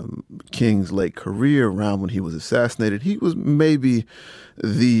King's late career, around when he was assassinated, he was maybe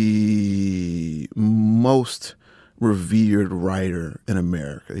the most revered writer in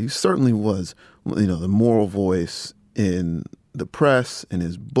America. He certainly was, the moral voice in the press, in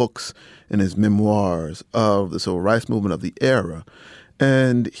his books, in his memoirs of the Civil Rights Movement of the era.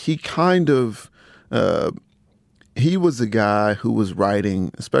 And he kind of he was the guy who was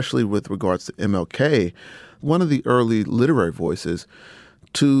writing, especially with regards to MLK, one of the early literary voices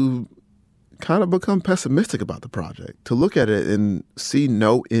to kind of become pessimistic about the project, to look at it and see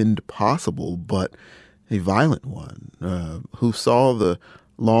no end possible but a violent one, who saw the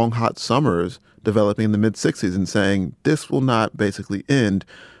long, hot summers developing in the mid-'60s and saying this will not basically end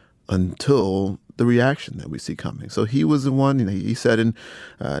until the reaction that we see coming. So he was the one, he said in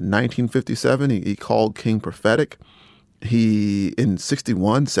 1957, he called King prophetic. He, in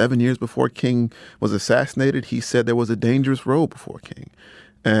 61, 7 years before King was assassinated, he said there was a dangerous road before King.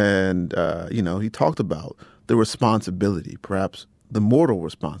 And, he talked about the responsibility, perhaps the mortal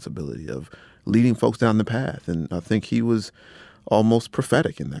responsibility of leading folks down the path. And I think he was almost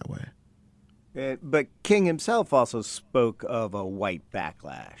prophetic in that way. But King himself also spoke of a white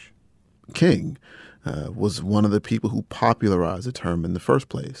backlash. King was one of the people who popularized the term in the first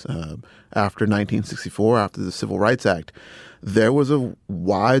place. After 1964, after the Civil Rights Act, there was a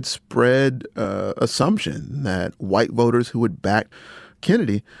widespread assumption that white voters who would back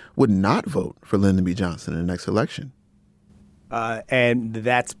Kennedy would not vote for Lyndon B. Johnson in the next election. And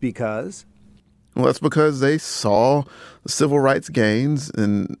that's because? Well, that's because they saw the civil rights gains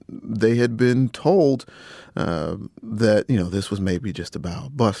and they had been told that, this was maybe just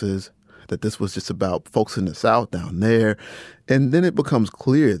about buses, that this was just about folks in the South down there. And then it becomes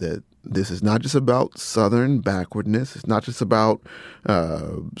clear that this is not just about Southern backwardness. It's not just about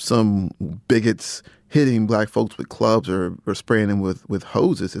some bigots hitting black folks with clubs or spraying them with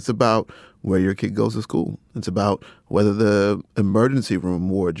hoses. It's about where your kid goes to school. It's about whether the emergency room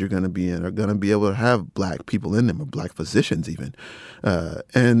wards you're going to be in are going to be able to have black people in them, or black physicians even.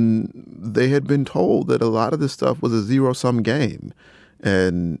 And they had been told that a lot of this stuff was a zero-sum game.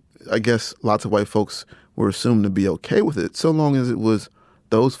 And I guess lots of white folks were assumed to be okay with it, so long as it was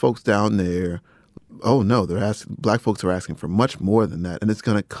those folks down there. Oh no, black folks are asking for much more than that, and it's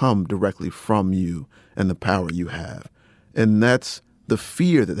going to come directly from you and the power you have. And that's the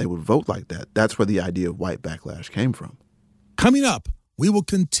fear that they would vote like that. That's where the idea of white backlash came from. Coming up, we will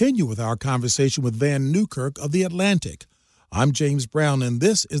continue with our conversation with Van Newkirk of The Atlantic. I'm James Brown, and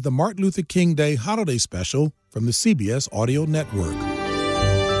this is the Martin Luther King Day Holiday Special from the CBS Audio Network.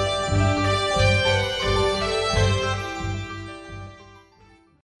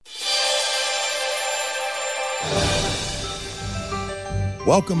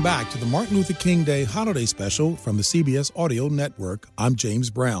 Welcome back to the Martin Luther King Day Holiday Special from the CBS Audio Network. I'm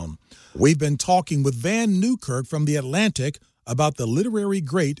James Brown. We've been talking with Van Newkirk from The Atlantic about the literary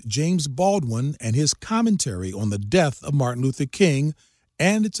great James Baldwin and his commentary on the death of Martin Luther King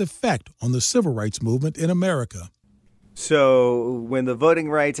and its effect on the civil rights movement in America. So when the Voting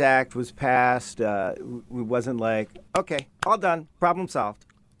Rights Act was passed, it wasn't like, okay, all done, problem solved.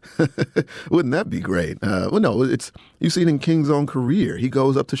 Wouldn't that be great? Well, no, you see it in King's own career. He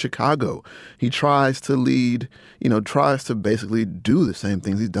goes up to Chicago. He tries to lead, tries to basically do the same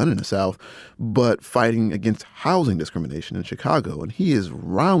things he's done in the South, but fighting against housing discrimination in Chicago. And he is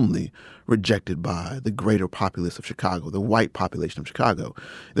roundly rejected by the greater populace of Chicago, the white population of Chicago.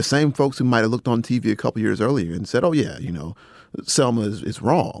 The same folks who might have looked on TV a couple years earlier and said, oh, yeah, Selma is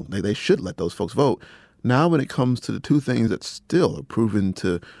wrong. They should let those folks vote. Now, when it comes to the two things that still are proven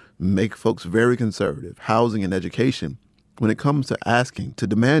to make folks very conservative, housing and education, when it comes to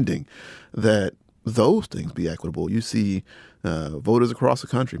demanding that those things be equitable, you see voters across the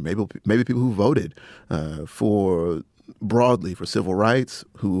country, maybe people who voted broadly for civil rights,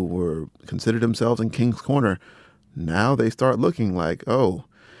 who were considered themselves in King's Corner, now they start looking like, oh,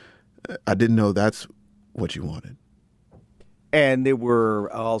 I didn't know that's what you wanted. And there were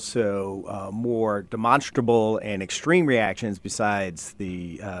also more demonstrable and extreme reactions besides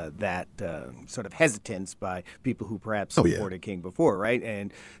that sort of hesitance by people who perhaps supported King before, right?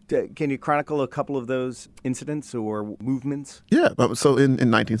 And can you chronicle a couple of those incidents or movements? Yeah. So in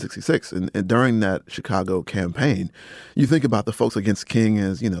 1966, and during that Chicago campaign, you think about the folks against King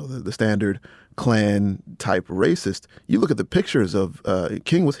as, the standard Klan type racist. You look at the pictures of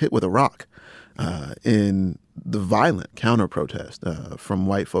King was hit with a rock in the violent counter-protest from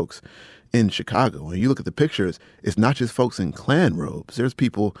white folks in Chicago. And you look at the pictures, it's not just folks in Klan robes. There's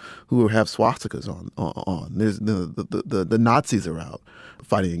people who have swastikas on. There's the Nazis are out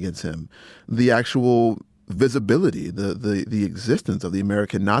fighting against him. The actual visibility, the existence of the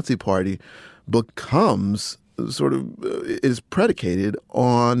American Nazi Party becomes is predicated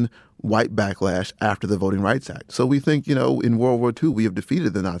on white backlash after the Voting Rights Act. So we think, in World War II, we have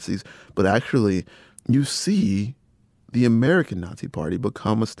defeated the Nazis, but actually you see the American Nazi Party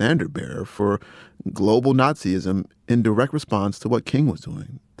become a standard bearer for global Nazism in direct response to what King was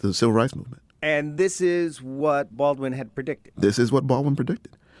doing to the civil rights movement. And this is what Baldwin had predicted. This is what Baldwin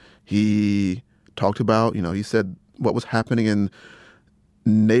predicted. He talked about, he said what was happening in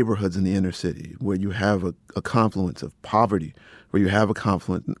neighborhoods in the inner city where you have a confluence of poverty, where you have a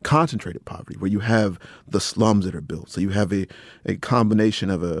concentrated poverty, where you have the slums that are built. So you have a combination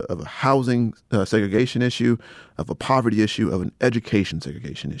of a housing segregation issue, of a poverty issue, of an education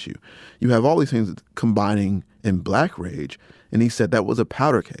segregation issue. You have all these things combining in Black rage. And he said that was a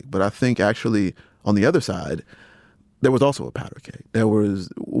powder keg. But I think actually on the other side, there was also a powder keg. There was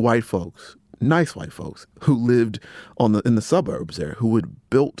white folks, nice white folks, who lived in the suburbs there, who had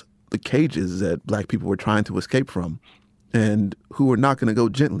built the cages that Black people were trying to escape from, and who were not going to go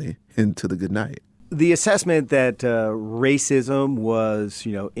gently into the good night. The assessment that racism was,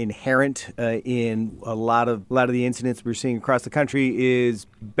 inherent in a lot of the incidents we're seeing across the country is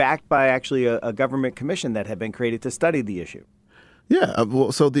backed by actually a government commission that had been created to study the issue. Yeah,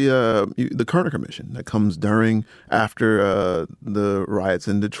 well, so the Kerner Commission that comes after the riots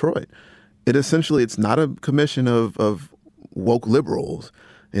in Detroit, it's not a commission of woke liberals.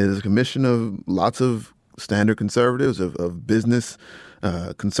 It is a commission of lots of standard conservatives, of business,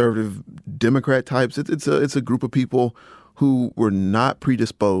 conservative Democrat types. It's a group of people who were not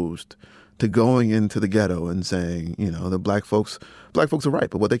predisposed to going into the ghetto and saying, the black folks are right.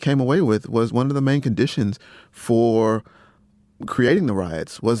 But what they came away with was one of the main conditions for creating the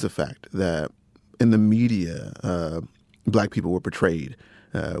riots was the fact that in the media, Black people were portrayed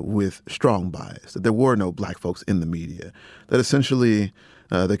with strong bias, that there were no Black folks in the media, that essentially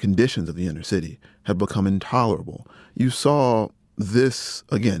the conditions of the inner city had become intolerable. You saw this,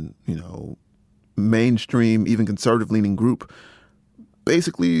 again, mainstream, even conservative-leaning group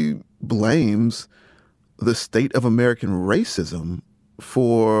basically blames the state of American racism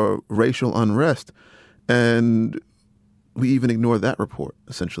for racial unrest. And we even ignored that report,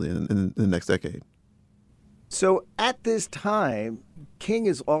 essentially, in the next decade. So at this time, King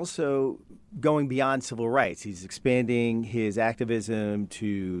is also going beyond civil rights. He's expanding his activism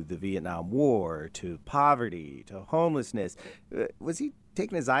to the Vietnam War, to poverty, to homelessness. Was he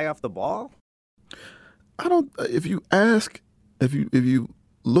taking his eye off the ball? If you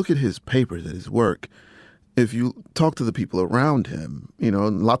look at his papers, at his work, if you talk to the people around him,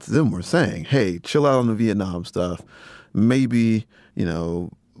 lots of them were saying, hey, chill out on the Vietnam stuff. Maybe,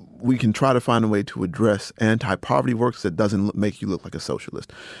 we can try to find a way to address anti-poverty works that doesn't make you look like a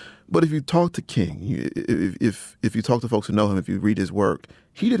socialist. But if you talk to King, if you talk to folks who know him, if you read his work,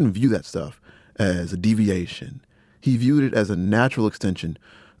 he didn't view that stuff as a deviation. He viewed it as a natural extension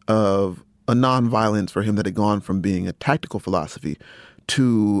of a nonviolence for him that had gone from being a tactical philosophy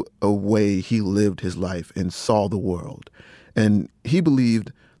to a way he lived his life and saw the world. And he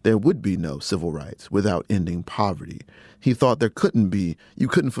believed there would be no civil rights without ending poverty. He thought you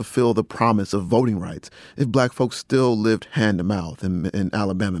couldn't fulfill the promise of voting rights if Black folks still lived hand to mouth in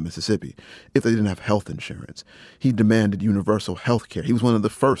Alabama, Mississippi, if they didn't have health insurance. He demanded universal health care. He was one of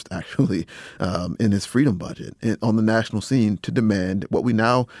the first, actually, in his freedom budget on the national scene to demand what we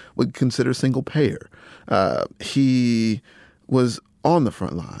now would consider single payer. He was on the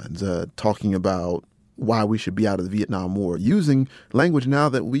front lines talking about why we should be out of the Vietnam War, using language now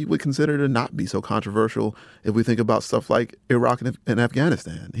that we would consider to not be so controversial if we think about stuff like Iraq and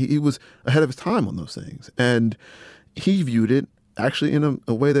Afghanistan. He was ahead of his time on those things. And he viewed it actually in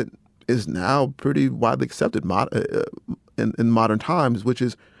a way that is now pretty widely accepted in modern times, which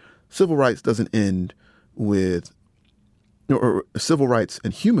is civil rights doesn't end with, or civil rights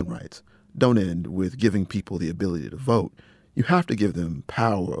and human rights don't end with giving people the ability to vote. You have to give them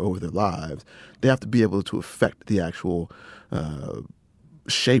power over their lives. They have to be able to affect the actual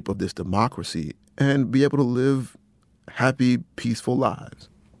shape of this democracy and be able to live happy, peaceful lives.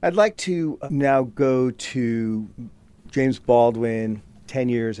 I'd like to now go to James Baldwin 10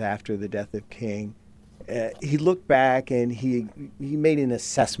 years after the death of King. He looked back and he made an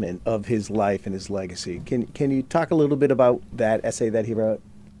assessment of his life and his legacy. Can you talk a little bit about that essay that he wrote?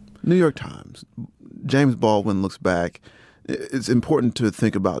 New York Times. James Baldwin looks back. It's important to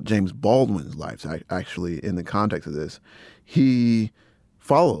think about James Baldwin's life, actually, in the context of this. He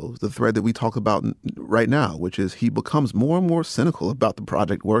follows the thread that we talk about right now, which is he becomes more and more cynical about the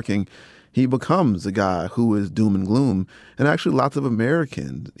project working. He becomes a guy who is doom and gloom. And actually lots of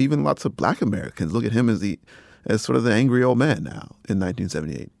Americans, even lots of Black Americans, look at him as sort of the angry old man now in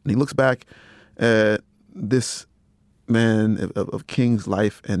 1978. And he looks back at this man of King's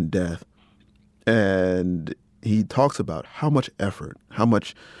life and death, and he talks about how much effort, how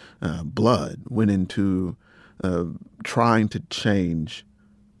much blood went into trying to change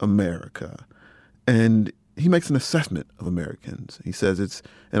America. And he makes an assessment of Americans. He says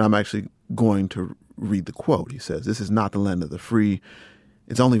and I'm actually going to read the quote. He says, "This is not the land of the free.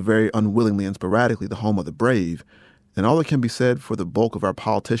 It's only very unwillingly and sporadically the home of the brave. And all that can be said for the bulk of our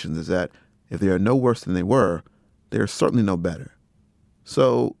politicians is that if they are no worse than they were, they are certainly no better."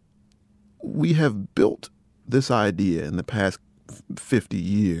 So we have built this idea in the past 50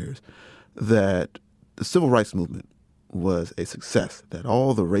 years that the civil rights movement was a success, that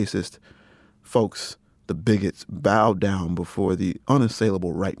all the racist folks, the bigots, bowed down before the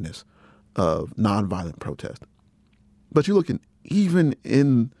unassailable rightness of nonviolent protest. But you look even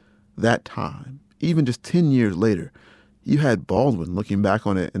in that time, even just 10 years later, you had Baldwin looking back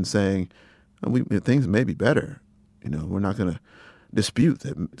on it and saying, things may be better. We're not going to dispute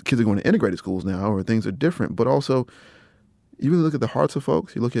that kids are going to integrated schools now or things are different. But also, you really look at the hearts of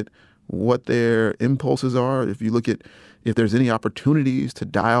folks. You look at what their impulses are. If you look at if there's any opportunities to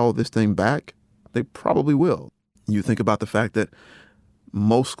dial this thing back, they probably will. You think about the fact that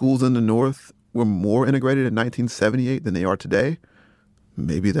most schools in the North were more integrated in 1978 than they are today.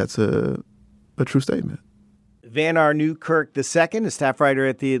 Maybe that's a true statement. Vannar Newkirk II, a staff writer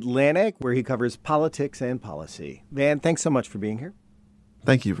at The Atlantic, where he covers politics and policy. Van, thanks so much for being here.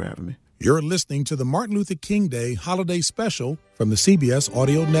 Thank you for having me. You're listening to the Martin Luther King Day Holiday Special from the CBS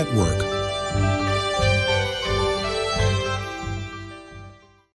Audio Network.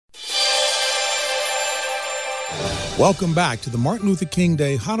 Welcome back to the Martin Luther King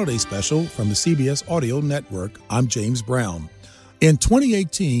Day Holiday Special from the CBS Audio Network. I'm James Brown. In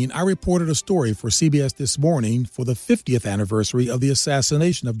 2018, I reported a story for CBS This Morning for the 50th anniversary of the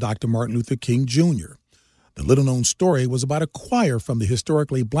assassination of Dr. Martin Luther King Jr. The little-known story was about a choir from the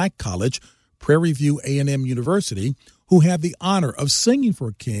historically black college, Prairie View A&M University, who had the honor of singing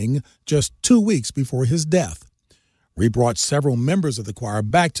for King just 2 weeks before his death. We brought several members of the choir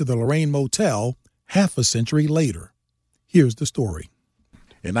back to the Lorraine Motel half a century later. Here's the story.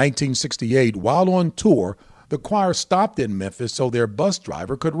 In 1968, while on tour, the choir stopped in Memphis so their bus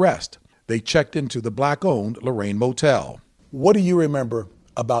driver could rest. They checked into the black-owned Lorraine Motel. What do you remember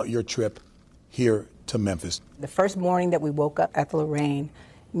about your trip here to Memphis? The first morning that we woke up at the Lorraine,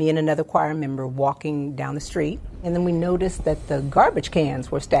 me and another choir member walking down the street, and then we noticed that the garbage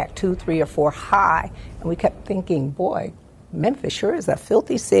cans were stacked 2, 3, or 4 high, and we kept thinking, boy, Memphis sure is a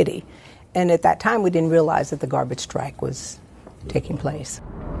filthy city. And at that time, we didn't realize that the garbage strike was taking place.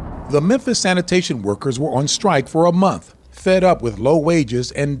 The Memphis sanitation workers were on strike for a month. Fed up with low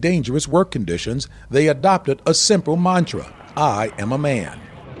wages and dangerous work conditions, they adopted a simple mantra: I am a man.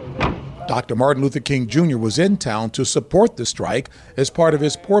 Dr. Martin Luther King Jr. was in town to support the strike as part of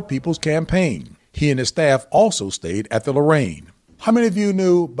his Poor People's Campaign. He and his staff also stayed at the Lorraine. How many of you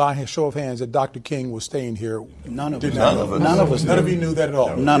knew, by a show of hands, that Dr. King was staying here? None of us. None of you knew that at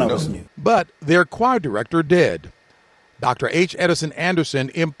all? None of us knew. But their choir director did. Dr. H. Edison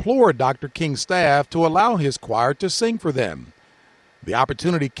Anderson implored Dr. King's staff to allow his choir to sing for them. The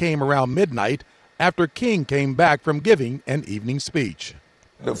opportunity came around midnight after King came back from giving an evening speech.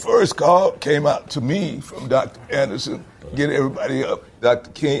 The first call came out to me from Dr. Anderson. Get everybody up. Dr.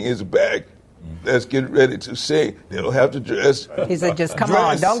 King is back. Let's get ready to sing. They don't have to dress. He said, just come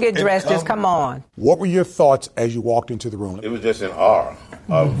on. Don't get dressed. Just come on. What were your thoughts as you walked into the room? It was just in awe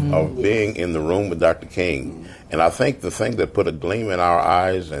of being in the room with Dr. King. And I think the thing that put a gleam in our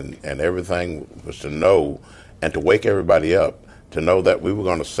eyes and everything was to know and to wake everybody up to know that we were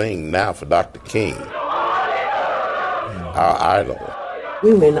going to sing now for Dr. King, our idol.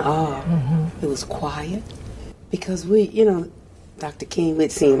 We were in awe. It was quiet because Dr. King,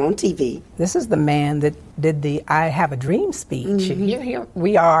 we'd seen him on TV. This is the man that did the I Have a Dream speech. Here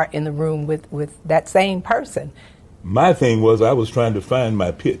we are in the room with that same person. My thing was I was trying to find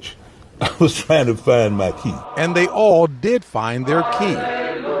my pitch. I was trying to find my key. And they all did find their key.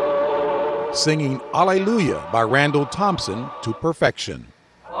 Singing Alleluia by Randall Thompson to perfection.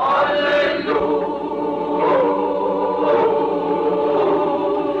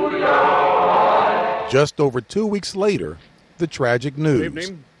 Just over 2 weeks later, the tragic news. Good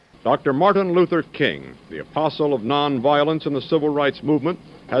evening. Dr. Martin Luther King, the apostle of nonviolence in the civil rights movement,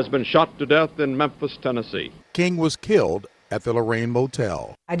 has been shot to death in Memphis, Tennessee. King was killed at the Lorraine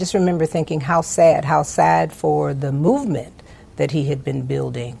Motel. I just remember thinking how sad for the movement that he had been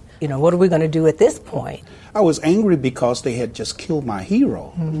building. What are we going to do at this point? I was angry because they had just killed my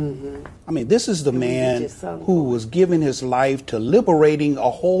hero. I mean, this is the man who was giving his life to liberating a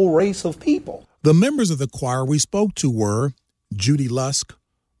whole race of people. The members of the choir we spoke to were Judy Lusk,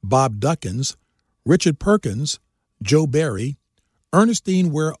 Bob Duckins, Richard Perkins, Joe Barry,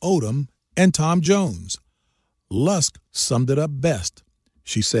 Ernestine Ware Odom, and Tom Jones. Lusk summed it up best.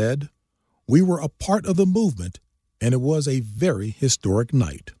 She said, We were a part of the movement, and it was a very historic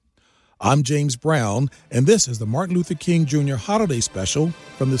night. I'm James Brown, and this is the Martin Luther King Jr. Holiday Special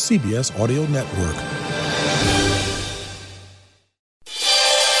from the CBS Audio Network.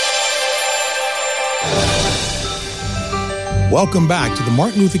 Welcome back to the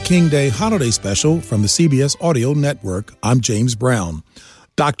Martin Luther King Day Holiday Special from the CBS Audio Network. I'm James Brown.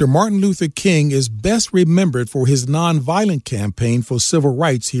 Dr. Martin Luther King is best remembered for his nonviolent campaign for civil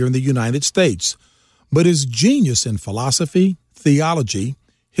rights here in the United States. But his genius in philosophy, theology,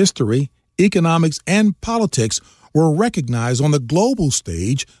 history, economics, and politics were recognized on the global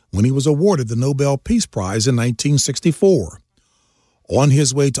stage when he was awarded the Nobel Peace Prize in 1964. On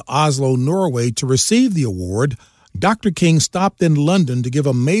his way to Oslo, Norway to receive the award, Dr. King stopped in London to give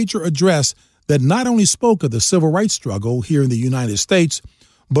a major address that not only spoke of the civil rights struggle here in the United States,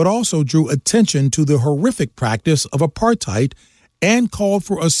 but also drew attention to the horrific practice of apartheid and called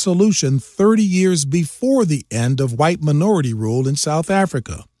for a solution 30 years before the end of white minority rule in South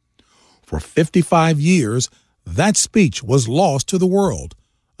Africa. For 55 years, that speech was lost to the world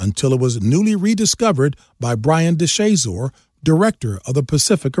until it was newly rediscovered by Brian DeShazor, director of the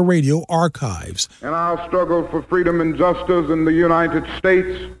Pacifica Radio Archives. In our struggle for freedom and justice in the United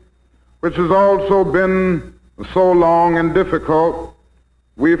States, which has also been so long and difficult,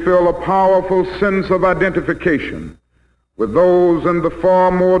 we feel a powerful sense of identification with those in the far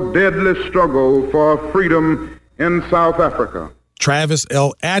more deadly struggle for freedom in South Africa. Travis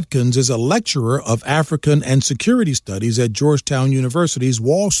L. Adkins is a lecturer of African and Security Studies at Georgetown University's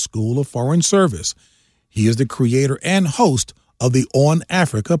Walsh School of Foreign Service. He is the creator and host of the On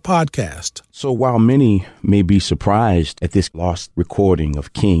Africa podcast. So while many may be surprised at this lost recording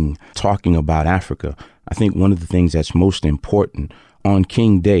of King talking about Africa, I think one of the things that's most important on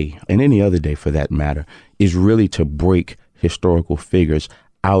King Day, and any other day for that matter, is really to break historical figures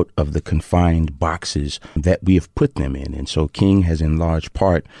out of the confined boxes that we have put them in. And so King has in large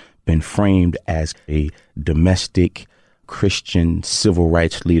part been framed as a domestic Christian civil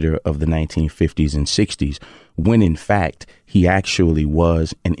rights leader of the 1950s and 60s, when in fact he actually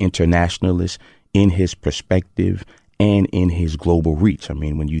was an internationalist in his perspective and in his global reach. I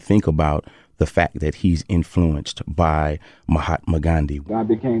mean, when you think about the fact that he's influenced by Mahatma Gandhi. I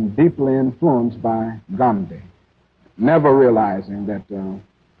became deeply influenced by Gandhi, never realizing that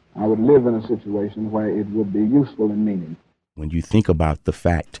I would live in a situation where it would be useful and meaningful. When you think about the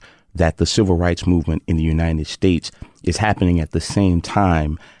fact that the civil rights movement in the United States is happening at the same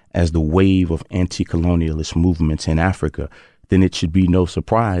time as the wave of anti-colonialist movements in Africa, then it should be no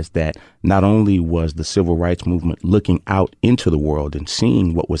surprise that not only was the civil rights movement looking out into the world and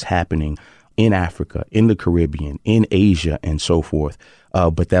seeing what was happening in Africa, in the Caribbean, in Asia, and so forth,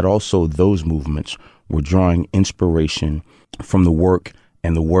 but that also those movements were drawing inspiration from the work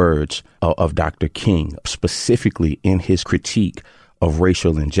and the words of Dr. King, specifically in his critique of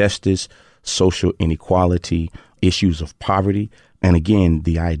racial injustice, social inequality, issues of poverty, and again,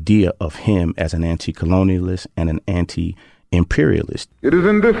 the idea of him as an anti-colonialist and an anti-imperialist. It is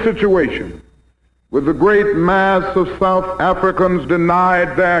in this situation, with the great mass of South Africans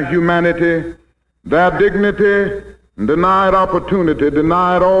denied their humanity, their dignity, denied opportunity,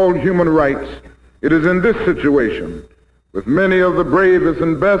 denied all human rights. It is in this situation, with many of the bravest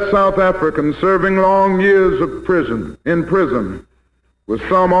and best South Africans serving long years of in prison, with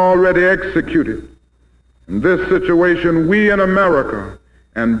some already executed. In this situation, we in America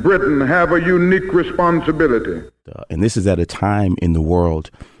and Britain have a unique responsibility. And this is at a time in the world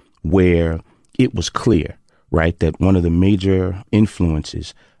where it was clear, right, that one of the major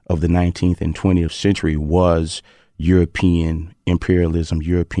influences of the 19th and 20th century was European imperialism,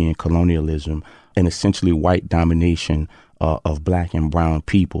 European colonialism, and essentially white domination of black and brown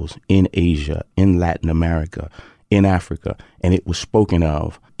peoples in Asia, in Latin America, in Africa. And it was spoken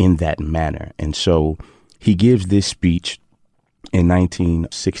of in that manner. And so he gives this speech in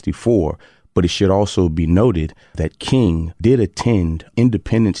 1964, but it should also be noted that King did attend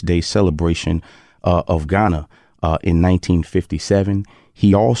Independence Day celebration of Ghana in 1957.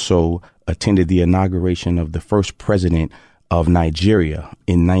 He also attended the inauguration of the first president of Nigeria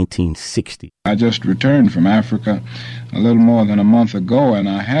in 1960. I just returned from Africa a little more than a month ago, and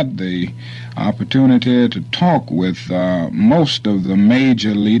I had the opportunity to talk with most of the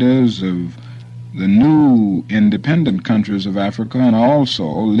major leaders of the new independent countries of Africa, and also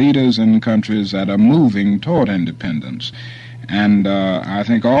leaders in countries that are moving toward independence. And I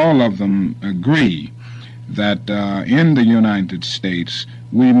think all of them agree that in the United States,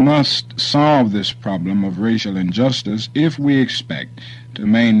 we must solve this problem of racial injustice if we expect to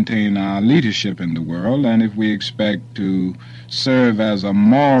maintain our leadership in the world, and if we expect to serve as a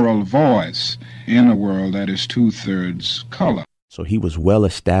moral voice in a world that is 2/3 color. So he was well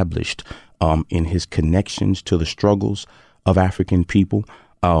established in his connections to the struggles of African people,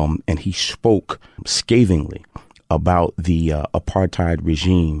 and he spoke scathingly about the apartheid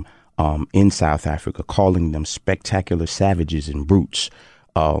regime in South Africa, calling them spectacular savages and brutes,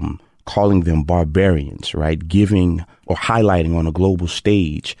 calling them barbarians, right? Giving or highlighting on a global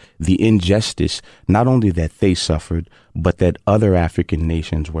stage the injustice, not only that they suffered, but that other African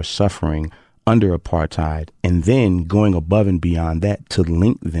nations were suffering under apartheid, and then going above and beyond that to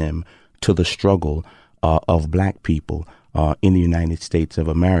link them to the struggle of Black people in the United States of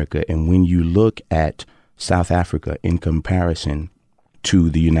America. And when you look at South Africa in comparison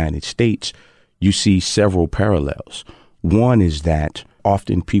to the United States, you see several parallels. One is that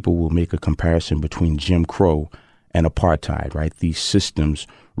often people will make a comparison between Jim Crow and apartheid, right? These systems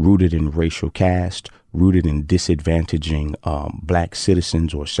rooted in racial caste, rooted in disadvantaging Black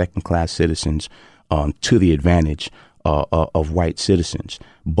citizens or second-class citizens to the advantage of white citizens.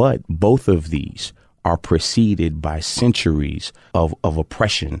 But both of these are preceded by centuries of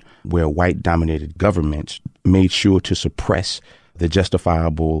oppression where white-dominated governments made sure to suppress the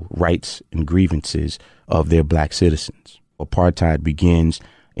justifiable rights and grievances of their Black citizens. Apartheid begins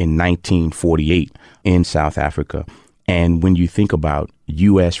in 1948 in South Africa. And when you think about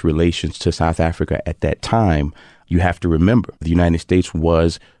U.S. relations to South Africa at that time, you have to remember the United States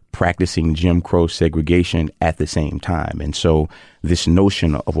was practicing Jim Crow segregation at the same time. And so this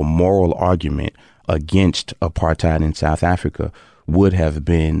notion of a moral argument against apartheid in South Africa would have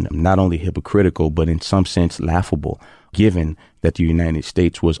been not only hypocritical, but in some sense laughable, given that the United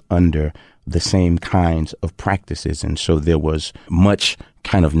States was under the same kinds of practices. And so there was much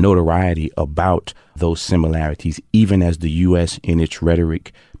kind of notoriety about those similarities, even as the U.S. in its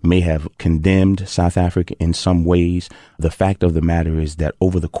rhetoric may have condemned South Africa in some ways. The fact of the matter is that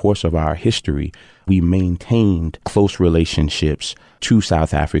over the course of our history, we maintained close relationships to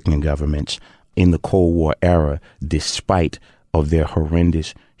South African governments in the Cold War era, despite of their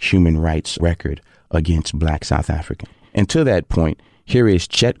horrendous human rights record against Black South Africans. And to that point, here is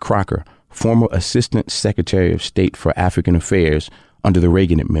Chet Crocker, former Assistant Secretary of State for African Affairs under the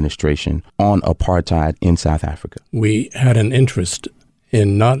Reagan administration, on apartheid in South Africa. We had an interest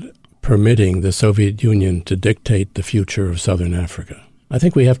in not permitting the Soviet Union to dictate the future of Southern Africa. I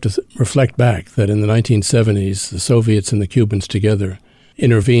think we have to reflect back that in the 1970s, the Soviets and the Cubans together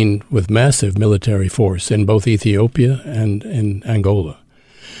intervened with massive military force in both Ethiopia and in Angola.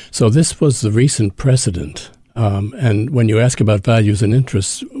 So this was the recent precedent. And when you ask about values and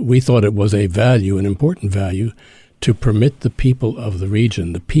interests, we thought it was a value, an important value, to permit the people of the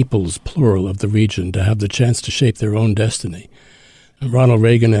region, the peoples, plural, of the region, to have the chance to shape their own destiny. And Ronald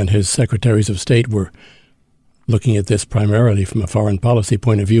Reagan and his secretaries of state were looking at this primarily from a foreign policy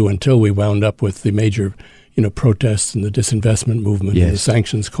point of view until we wound up with the major, protests and the disinvestment movement and the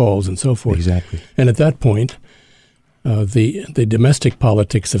sanctions calls and so forth. Exactly. And at that point, the domestic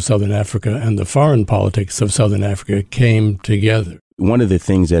politics of Southern Africa and the foreign politics of Southern Africa came together. One of the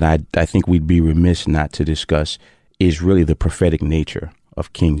things that I think we'd be remiss not to discuss is really the prophetic nature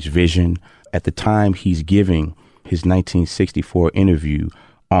of King's vision. At the time he's giving his 1964 interview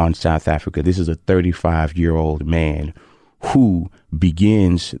on South Africa, this is a 35-year-old man who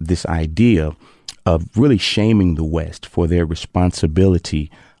begins this idea of really shaming the West for their responsibility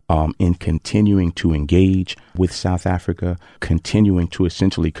in continuing to engage with South Africa, continuing to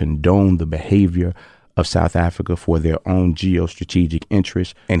essentially condone the behavior of South Africa for their own geostrategic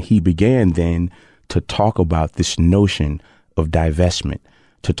interests. And he began then to talk about this notion of divestment,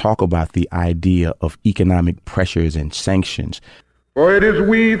 to talk about the idea of economic pressures and sanctions. For it is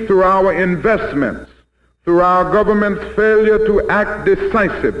we, through our investments, through our government's failure to act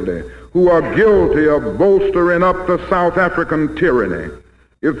decisively, who are guilty of bolstering up the South African tyranny.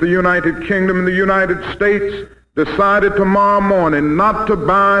 If the United Kingdom and the United States decided tomorrow morning not to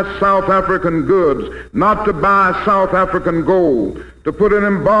buy South African goods, not to buy South African gold, to put an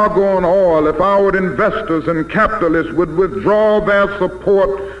embargo on oil, if our investors and capitalists would withdraw their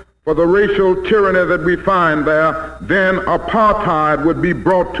support for the racial tyranny that we find there, then apartheid would be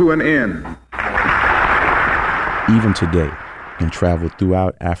brought to an end. Even today, and travel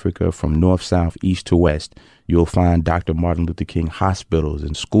throughout Africa from north, south, east to west, you'll find Dr. Martin Luther King hospitals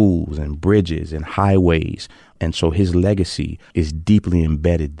and schools and bridges and highways. And so his legacy is deeply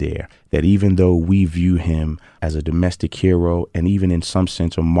embedded there, that even though we view him as a domestic hero and even in some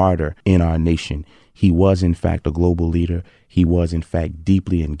sense a martyr in our nation, he was in fact a global leader. He was in fact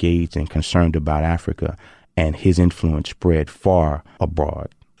deeply engaged and concerned about Africa. and his influence spread far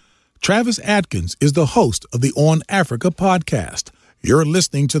abroad. Travis Atkins is the host of the On Africa podcast. You're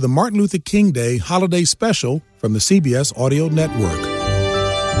listening to the Martin Luther King Day holiday special from the CBS Audio Network.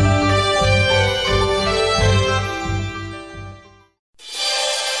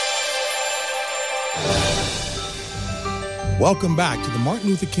 Welcome back to the Martin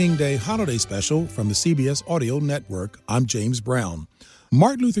Luther King Day holiday special from the CBS Audio Network. I'm James Brown.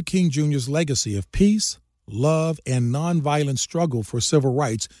 Martin Luther King Jr.'s legacy of peace, love, and nonviolent struggle for civil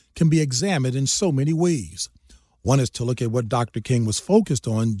rights can be examined in so many ways. One is to look at what Dr. King was focused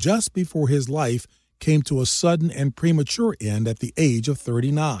on just before his life came to a sudden and premature end at the age of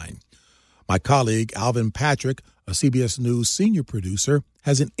 39. My colleague Alvin Patrick, a CBS News senior producer,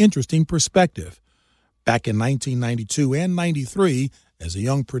 has an interesting perspective. Back in 1992 and 93, as a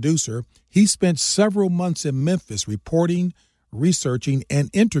young producer, he spent several months in Memphis reporting, researching, and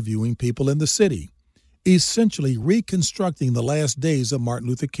interviewing people in the city, essentially reconstructing the last days of Martin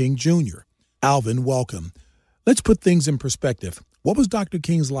Luther King Jr. Alvin, welcome. Let's put things in perspective. What was Dr.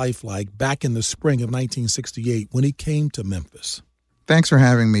 King's life like back in the spring of 1968 when he came to Memphis? Thanks for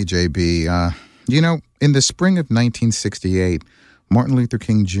having me, JB. In the spring of 1968, Martin Luther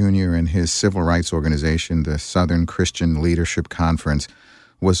King Jr. and his civil rights organization, the Southern Christian Leadership Conference,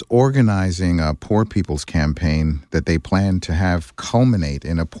 was organizing a Poor People's Campaign that they planned to have culminate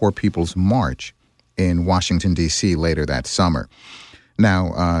in a Poor People's March in Washington, D.C. later that summer.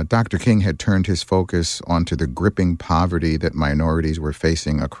 Now, Dr. King had turned his focus onto the gripping poverty that minorities were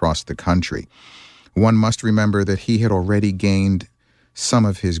facing across the country. One must remember that he had already gained some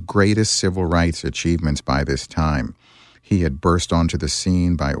of his greatest civil rights achievements by this time. He had burst onto the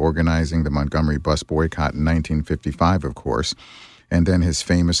scene by organizing the Montgomery bus boycott in 1955, of course, and then his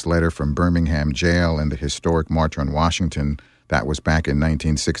famous letter from Birmingham jail and the historic March on Washington, that was back in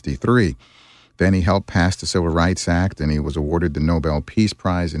 1963. Then he helped pass the Civil Rights Act, and he was awarded the Nobel Peace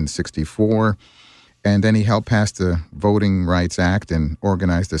Prize in 1964. And then he helped pass the Voting Rights Act and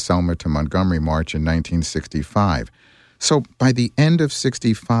organized the Selma to Montgomery March in 1965. So by the end of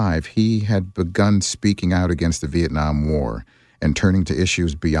 1965, he had begun speaking out against the Vietnam War and turning to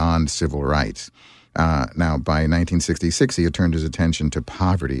issues beyond civil rights. Now, by 1966, he had turned his attention to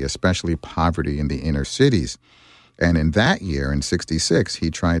poverty, especially poverty in the inner cities. And in that year, in 1966, he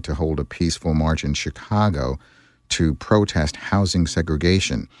tried to hold a peaceful march in Chicago to protest housing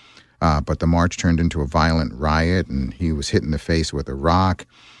segregation. But the march turned into a violent riot, and he was hit in the face with a rock.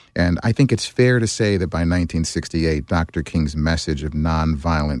 And I think it's fair to say that by 1968, Dr. King's message of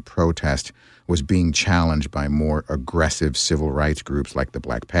nonviolent protest was being challenged by more aggressive civil rights groups like the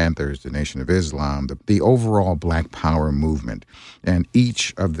Black Panthers, the Nation of Islam, the overall Black Power movement. And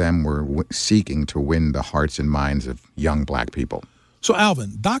each of them were seeking to win the hearts and minds of young Black people. So,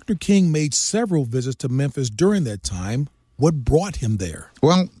 Alvin, Dr. King made several visits to Memphis during that time. What brought him there?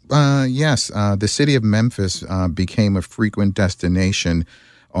 Well, yes, the city of Memphis became a frequent destination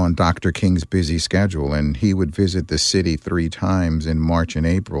on Dr. King's busy schedule, and he would visit the city 3 times in March and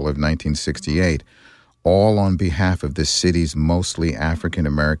April of 1968, all on behalf of the city's mostly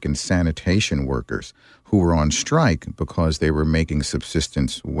African-American sanitation workers who were on strike because they were making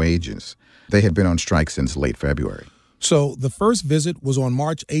subsistence wages. They had been on strike since late February. So the first visit was on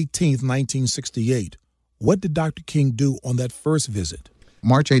March 18th, 1968. What did Dr. King do on that first visit?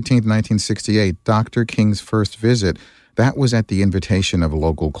 March 18th, 1968, Dr. King's first visit, that was at the invitation of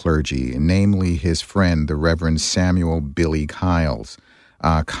local clergy, namely his friend, the Reverend Samuel Billy Kiles.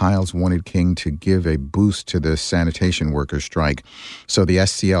 Kiles wanted King to give a boost to the sanitation workers' strike. So the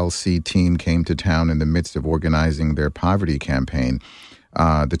SCLC team came to town in the midst of organizing their poverty campaign.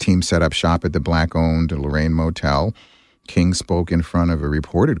 The team set up shop at the Black-owned Lorraine Motel. King spoke in front of a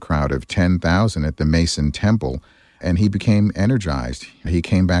reported crowd of 10,000 at the Mason Temple, and he became energized. He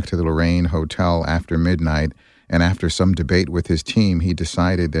came back to the Lorraine Hotel after midnight, and after some debate with his team, he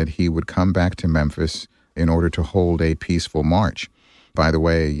decided that he would come back to Memphis in order to hold a peaceful march. By the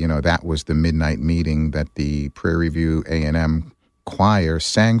way, that was the midnight meeting that the Prairie View A&M choir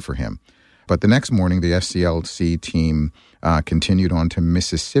sang for him. But the next morning, the SCLC team continued on to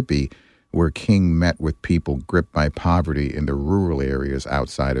Mississippi, where King met with people gripped by poverty in the rural areas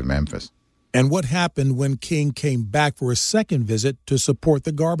outside of Memphis. And what happened when King came back for a second visit to support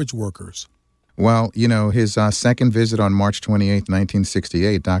the garbage workers? Well, his second visit on March 28,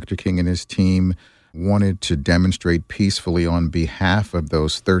 1968, Dr. King and his team wanted to demonstrate peacefully on behalf of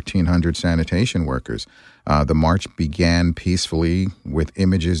those 1,300 sanitation workers. The march began peacefully with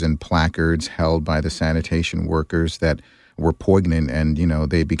images and placards held by the sanitation workers that were poignant, and,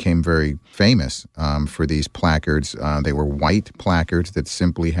 they became very famous for these placards. They were white placards that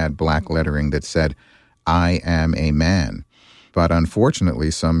simply had black lettering that said, "I am a man." But unfortunately,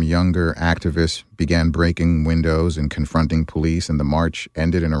 some younger activists began breaking windows and confronting police, and the march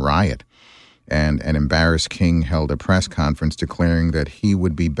ended in a riot. And an embarrassed King held a press conference declaring that he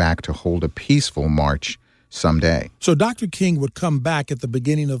would be back to hold a peaceful march someday. So Dr. King would come back at the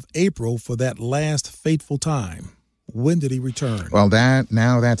beginning of April for that last fateful time. When did he return? Well,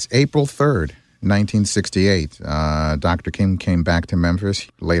 that's April 3rd, 1968. Dr. King came back to Memphis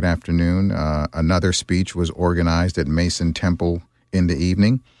late afternoon. Another speech was organized at Mason Temple in the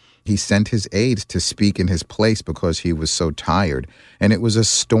evening. He sent his aides to speak in his place because he was so tired. And it was a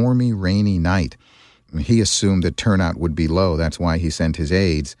stormy, rainy night. He assumed that turnout would be low. That's why he sent his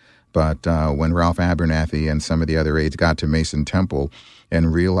aides. But when Ralph Abernathy and some of the other aides got to Mason Temple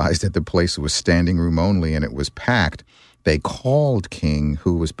and realized that the place was standing room only and it was packed, they called King,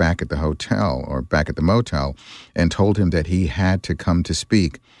 who was back at the hotel or back at the motel, and told him that he had to come to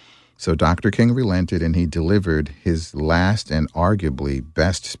speak. So Dr. King relented, and he delivered his last and arguably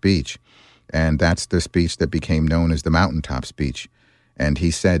best speech. And that's the speech that became known as the Mountaintop Speech. And he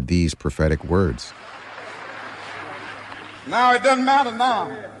said these prophetic words. Now it doesn't matter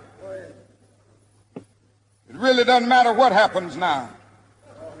now. It really doesn't matter what happens now.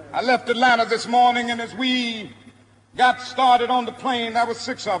 I left Atlanta this morning, and as we got started on the plane, there were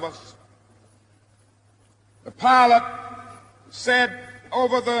 6 of us. The pilot said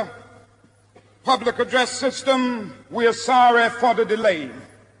over the public address system, "We are sorry for the delay,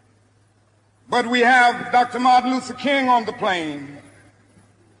 but we have Dr. Martin Luther King on the plane,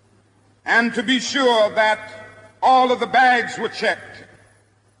 and to be sure that all of the bags were checked,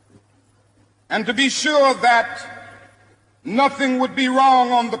 and to be sure that nothing would be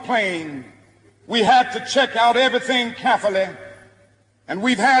wrong on the plane, we had to check out everything carefully, and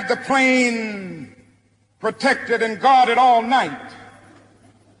we've had the plane protected and guarded all night.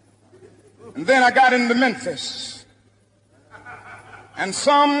 And then I got into Memphis, and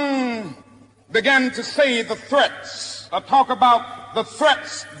some began to say the threats, or talk about the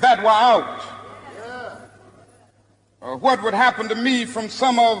threats that were out, or what would happen to me from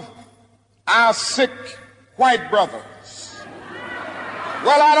some of our sick white brothers.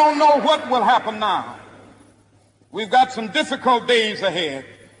 Well, I don't know what will happen now. We've got some difficult days ahead,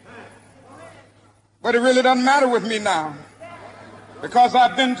 but it really doesn't matter with me now, because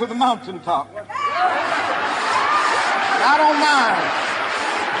I've been to the mountaintop. I don't mind.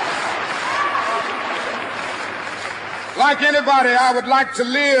 Like anybody, I would like to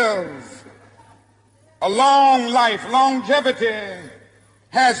live a long life. Longevity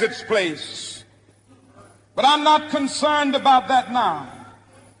has its place. But I'm not concerned about that now.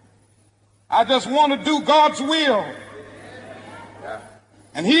 I just want to do God's will.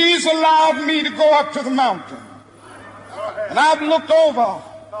 And He's allowed me to go up to the mountain. And I've looked over,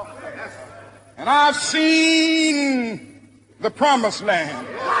 and I've seen the promised land.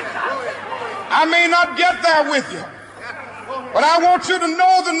 I may not get there with you, but I want you to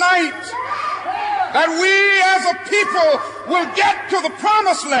know tonight that we as a people will get to the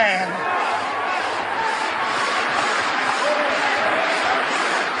promised land.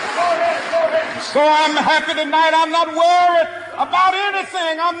 So I'm happy tonight. I'm not worried about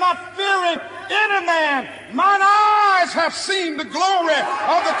anything. I'm not fearing any man. Mine eyes have seen the glory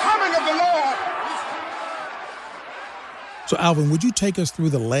of the coming of the Lord. So, Alvin, would you take us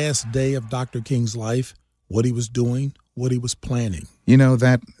through the last day of Dr. King's life, what he was doing, what he was planning? You know,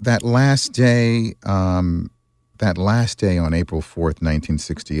 that last day on April 4th,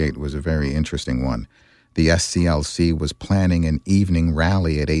 1968 was a very interesting one. The SCLC was planning an evening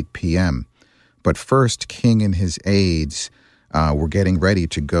rally at 8 p.m., but first, King and his aides were getting ready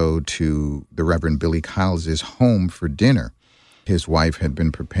to go to the Reverend Billy Kyles' home for dinner. His wife had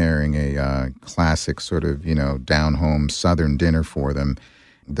been preparing a classic sort of, down-home Southern dinner for them.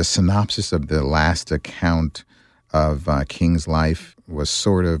 The synopsis of the last account of King's life was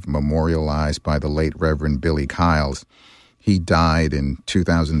sort of memorialized by the late Reverend Billy Kyles. He died in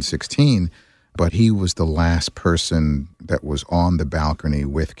 2016, but he was the last person that was on the balcony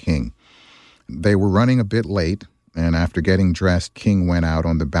with King. They were running a bit late, and after getting dressed, King went out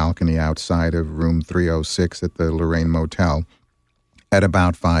on the balcony outside of room 306 at the Lorraine Motel at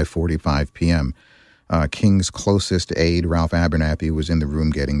about 5:45 p.m. King's closest aide, Ralph Abernathy, was in the room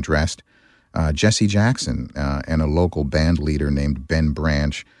getting dressed. Jesse Jackson and a local band leader named Ben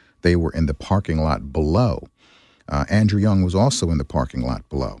Branch, they were in the parking lot below. Andrew Young was also in the parking lot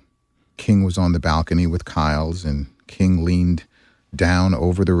below. King was on the balcony with Kyles, and King leaned down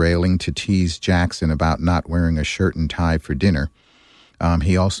over the railing to tease Jackson about not wearing a shirt and tie for dinner.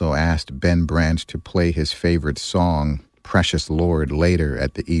 He also asked Ben Branch to play his favorite song, Precious Lord, later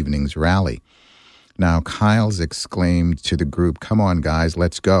at the evening's rally. Now, Kyles exclaimed to the group, "Come on, guys,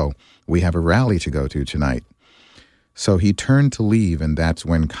 let's go. We have a rally to go to tonight." So he turned to leave, and that's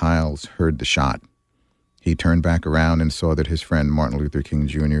when Kyles heard the shot. He turned back around and saw that his friend Martin Luther King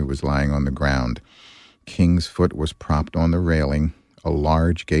Jr. was lying on the ground. King's foot was propped on the railing. A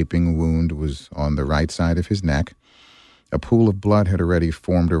large gaping wound was on the right side of his neck. A pool of blood had already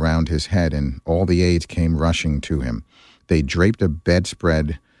formed around his head, and all the aides came rushing to him. They draped a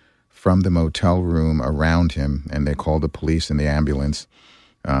bedspread from the motel room around him, and they called the police and the ambulance.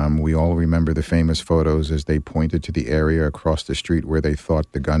 We all remember the famous photos as they pointed to the area across the street where they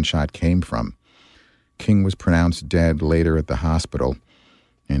thought the gunshot came from. King was pronounced dead later at the hospital,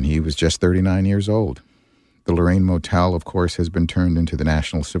 and he was just 39 years old. The Lorraine Motel, of course, has been turned into the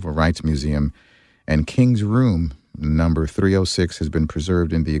National Civil Rights Museum, and King's room, number 306, has been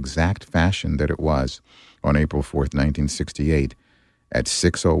preserved in the exact fashion that it was on April 4th, 1968, at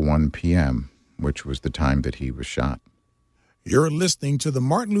 6:01 p.m., which was the time that he was shot. You're listening to the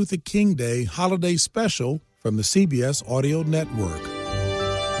Martin Luther King Day Holiday Special from the CBS Audio Network.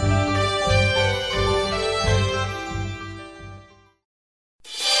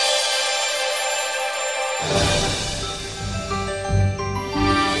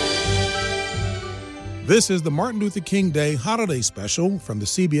 This is the Martin Luther King Day Holiday Special from the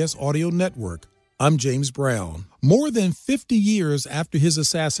CBS Audio Network. I'm James Brown. More than 50 years after his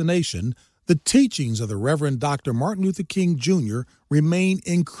assassination, the teachings of the Reverend Dr. Martin Luther King Jr. remain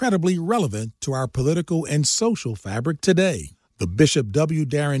incredibly relevant to our political and social fabric today. The Bishop W.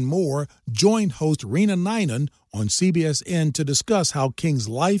 Darren Moore joined host Rena Ninan on CBSN to discuss how King's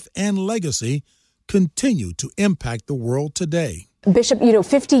life and legacy continue to impact the world today. Bishop,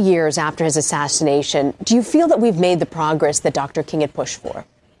 50 years after his assassination, do you feel that we've made the progress that Dr. King had pushed for?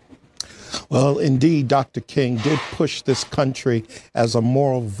 Well, indeed, Dr. King did push this country as a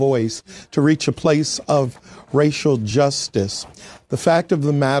moral voice to reach a place of racial justice. The fact of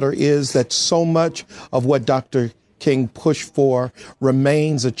the matter is that so much of what Dr. King pushed for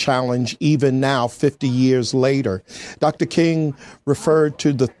remains a challenge even now, 50 years later. Dr. King referred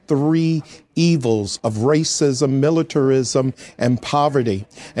to the three evils of racism, militarism, and poverty.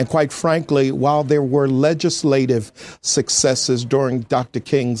 And quite frankly, while there were legislative successes during Dr.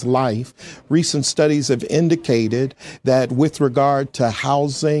 King's life, recent studies have indicated that with regard to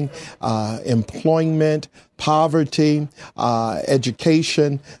housing, employment, poverty,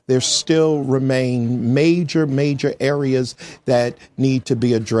 education, there still remain major areas that need to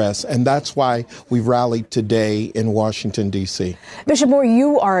be addressed. And that's why we rallied today in Washington, D.C. Bishop Moore,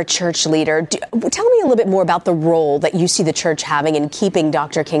 you are a church leader. Tell me a little bit more about the role that you see the church having in keeping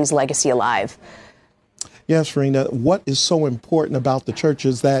Dr. King's legacy alive. Yes, Rena, what is so important about the church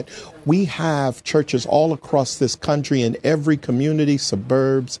is that we have churches all across this country in every community,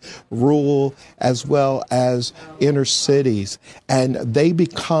 suburbs, rural, as well as inner cities. And they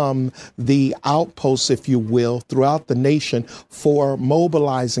become the outposts, if you will, throughout the nation for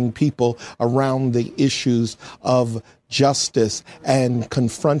mobilizing people around the issues of justice and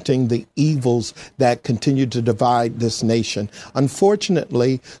confronting the evils that continue to divide this nation.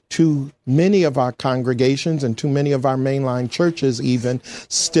 Unfortunately, too many of our congregations and too many of our mainline churches even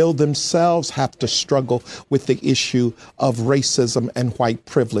still themselves have to struggle with the issue of racism and white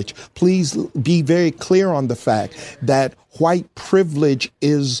privilege. Please be very clear on the fact that white privilege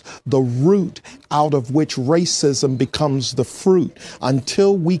is the root out of which racism becomes the fruit.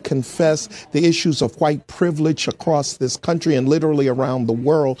 Until we confess the issues of white privilege across this country and literally around the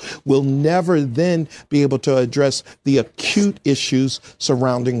world, we'll never then be able to address the acute issues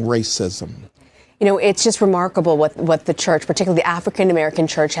surrounding racism. It's just remarkable what the church, particularly the African-American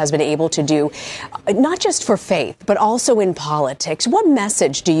church, has been able to do, not just for faith, but also in politics. What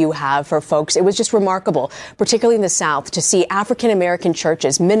message do you have for folks? It was just remarkable, particularly in the South, to see African-American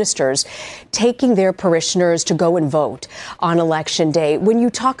churches, ministers, taking their parishioners to go and vote on Election Day. When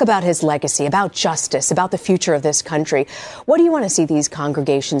you talk about his legacy, about justice, about the future of this country, what do you want to see these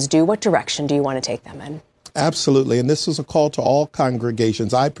congregations do? What direction do you want to take them in? Absolutely. And this is a call to all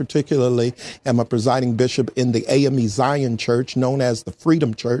congregations. I particularly am a presiding bishop in the AME Zion Church, known as the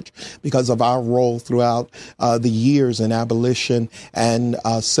Freedom Church, because of our role throughout the years in abolition and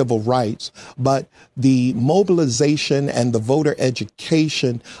civil rights. But the mobilization and the voter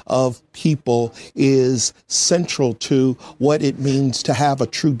education of people is central to what it means to have a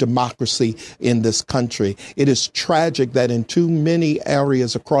true democracy in this country. It is tragic that in too many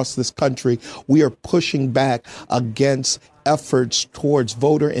areas across this country, we are pushing back against efforts towards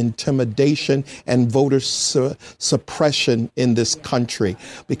voter intimidation and voter suppression in this country,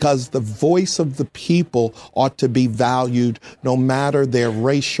 because the voice of the people ought to be valued no matter their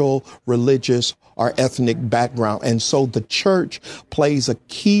racial, religious, our ethnic background. And so the church plays a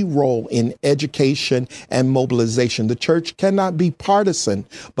key role in education and mobilization. The church cannot be partisan,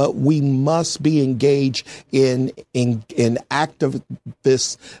 but we must be engaged in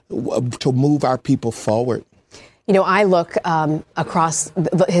activists to move our people forward. You know, I look across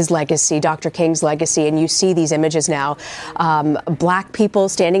his legacy, Dr. King's legacy, and you see these images now. Black people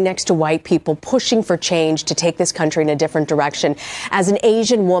standing next to white people, pushing for change to take this country in a different direction. As an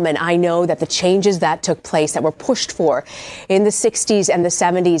Asian woman, I know that the changes that took place, that were pushed for in the 60s and the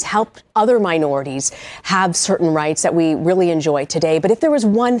 70s, helped other minorities have certain rights that we really enjoy today. But if there was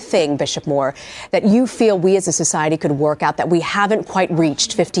one thing, Bishop Moore, that you feel we as a society could work out that we haven't quite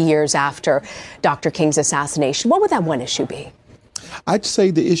reached 50 years after Dr. King's assassination, what would that one issue be? I'd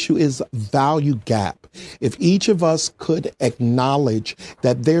say the issue is value gap. If each of us could acknowledge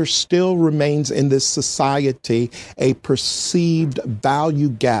that there still remains in this society a perceived value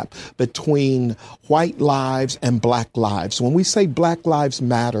gap between white lives and black lives. When we say Black Lives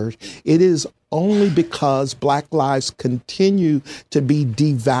Matter, it is only because Black lives continue to be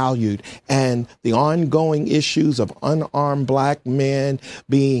devalued, and the ongoing issues of unarmed Black men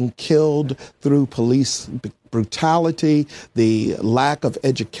being killed through police brutality, the lack of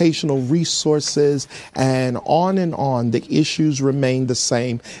educational resources, and on, the issues remain the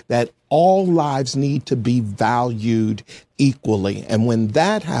same, that all lives need to be valued equally. And when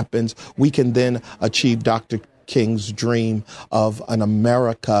that happens, we can then achieve Dr. King's dream of an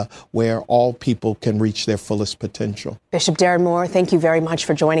America where all people can reach their fullest potential. Bishop Darren Moore, thank you very much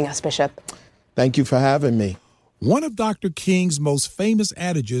for joining us, Bishop. Thank you for having me. One of Dr. King's most famous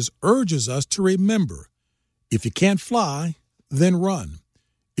adages urges us to remember, if you can't fly, then run.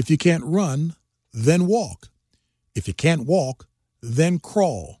 If you can't run, then walk. If you can't walk, then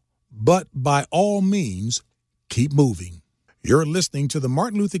crawl. But by all means, keep moving. You're listening to the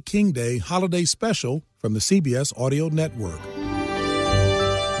Martin Luther King Day Holiday Special from the CBS Audio Network.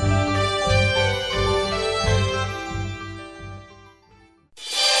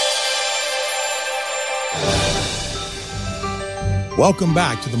 Welcome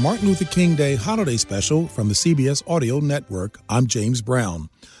back to the Martin Luther King Day Holiday Special from the CBS Audio Network. I'm James Brown.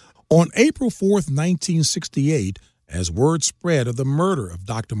 On April 4th, 1968, as word spread of the murder of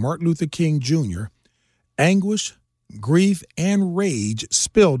Dr. Martin Luther King Jr., anguish, grief, and rage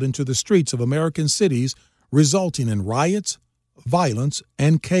spilled into the streets of American cities, resulting in riots, violence,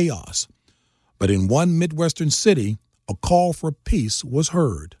 and chaos. But in one Midwestern city, a call for peace was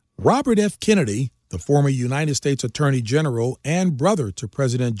heard. Robert F. Kennedy, the former United States Attorney General and brother to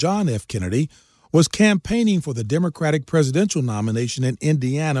President John F. Kennedy, was campaigning for the Democratic presidential nomination in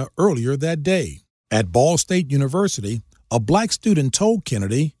Indiana earlier that day. At Ball State University, a black student told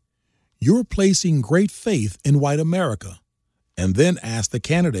Kennedy, "You're placing great faith in white America," and then asked the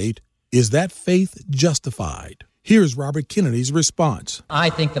candidate, "Is that faith justified?" Here's Robert Kennedy's response. I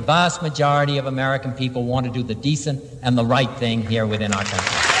think the vast majority of American people want to do the decent and the right thing here within our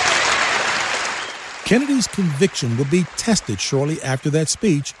country. Kennedy's conviction would be tested shortly after that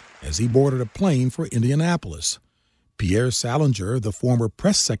speech as he boarded a plane for Indianapolis. Pierre Salinger, the former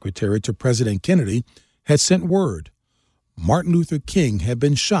press secretary to President Kennedy, had sent word. Martin Luther King had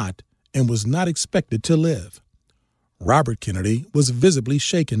been shot and was not expected to live. Robert Kennedy was visibly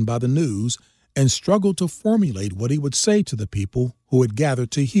shaken by the news and struggled to formulate what he would say to the people who had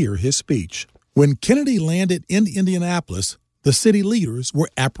gathered to hear his speech. When Kennedy landed in Indianapolis, the city leaders were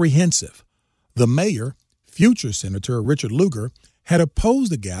apprehensive. The mayor, future Senator Richard Lugar, had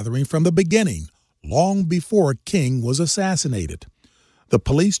opposed the gathering from the beginning, long before King was assassinated. The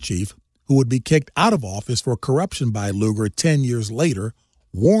police chief, who would be kicked out of office for corruption by Lugar 10 years later,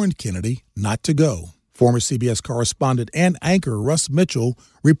 warned Kennedy not to go. Former CBS correspondent and anchor Russ Mitchell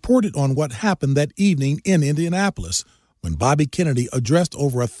reported on what happened that evening in Indianapolis when Bobby Kennedy addressed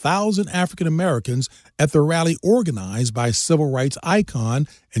over 1,000 African Americans at the rally organized by civil rights icon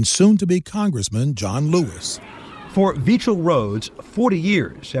and soon-to-be Congressman John Lewis. For Vichel Rhodes, 40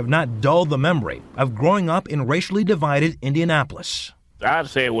 years have not dulled the memory of growing up in racially divided Indianapolis. I'd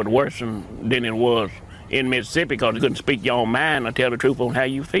say it was worse than it was in Mississippi because you couldn't speak your own mind or tell the truth on how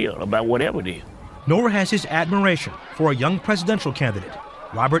you feel about whatever it is. Nor has his admiration for a young presidential candidate,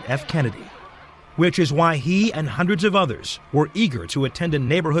 Robert F. Kennedy, which is why he and hundreds of others were eager to attend a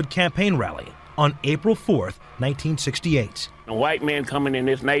neighborhood campaign rally on April 4th, 1968. The white men coming in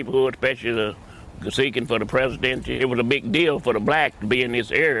this neighborhood, especially seeking for the presidency, it was a big deal for the black to be in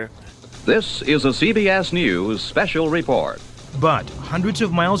this area. This is a CBS News special report. But hundreds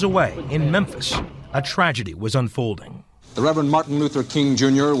of miles away in Memphis, a tragedy was unfolding. The Reverend Martin Luther King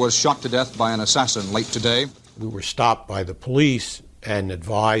Jr. was shot to death by an assassin late today. We were stopped by the police and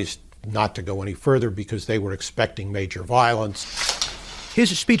advised not to go any further because they were expecting major violence.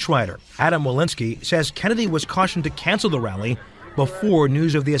 His speechwriter, Adam Walensky, says Kennedy was cautioned to cancel the rally before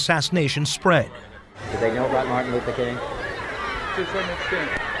news of the assassination spread. Did they know about Martin Luther King? To some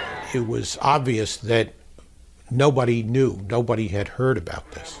extent. It was obvious that nobody knew, nobody had heard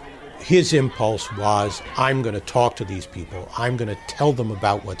about this. His impulse was, I'm going to talk to these people. I'm going to tell them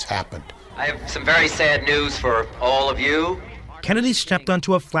about what's happened. I have some very sad news for all of you. Kennedy stepped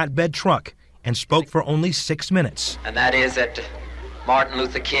onto a flatbed truck and spoke for only 6 minutes. And that is that Martin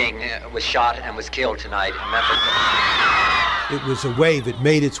Luther King was shot and was killed tonight in Memphis. It was a wave that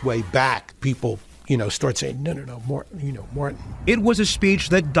made its way back. People, start saying, no, Martin. It was a speech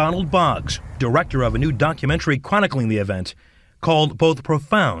that Donald Boggs, director of a new documentary chronicling the event, called both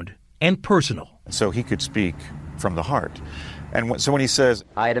profound and personal. So he could speak from the heart. And so when he says,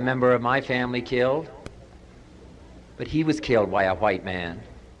 I had a member of my family killed, but he was killed by a white man.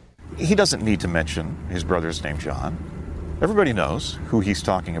 He doesn't need to mention his brother's name, John. Everybody knows who he's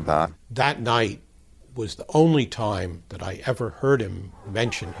talking about. That night was the only time that I ever heard him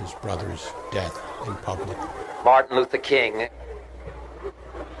mention his brother's death in public. Martin Luther King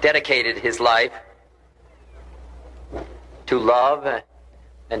dedicated his life to love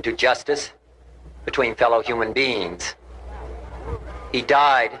and to justice between fellow human beings. He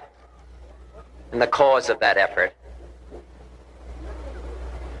died in the cause of that effort.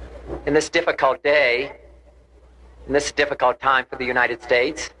 In this difficult day, in this difficult time for the United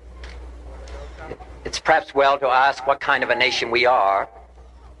States, it's perhaps well to ask what kind of a nation we are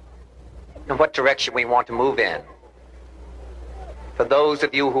and what direction we want to move in. For those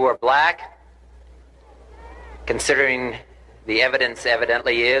of you who are black, considering the evidence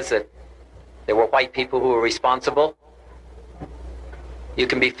evidently is that there were white people who were responsible, you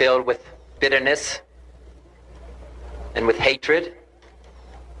can be filled with bitterness and with hatred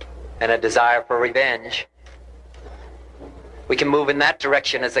and a desire for revenge. We can move in that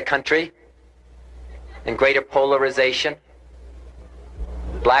direction as a country, in greater polarization,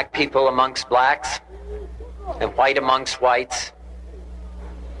 black people amongst blacks and white amongst whites,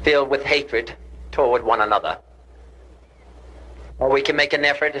 filled with hatred toward one another. Or we can make an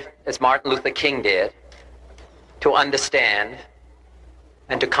effort, as Martin Luther King did, to understand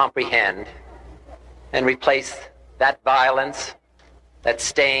and to comprehend and replace that violence, that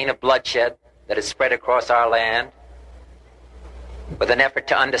stain of bloodshed that is spread across our land, with an effort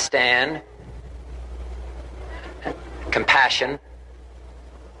to understand compassion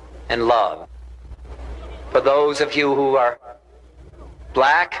and love. For those of you who are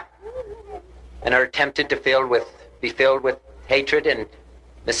black and are tempted to be filled with hatred and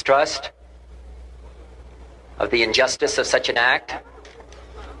mistrust of the injustice of such an act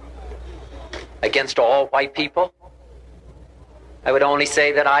against all white people, I would only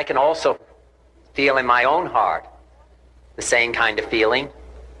say that I can also feel in my own heart the same kind of feeling.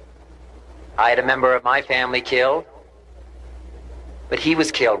 I had a member of my family killed, but he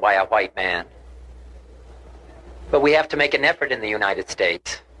was killed by a white man. But we have to make an effort in the United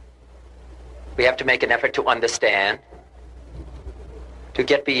States. We have to make an effort to understand, to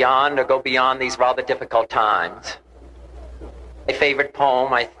get beyond or go beyond these rather difficult times. My favorite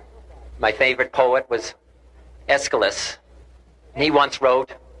poem, my favorite poet was Aeschylus. He once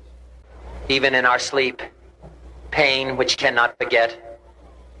wrote, even in our sleep, pain which cannot forget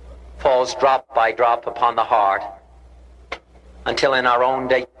falls drop by drop upon the heart, until in our own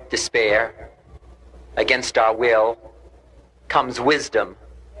despair, against our will, comes wisdom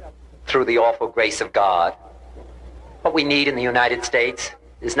through the awful grace of God. What we need in the United States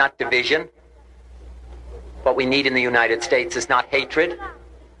is not division. What we need in the United States is not hatred.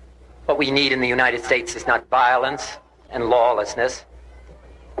 What we need in the United States is not violence and lawlessness,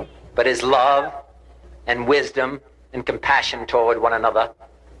 but is love and wisdom and compassion toward one another,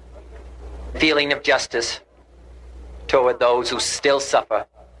 feeling of justice toward those who still suffer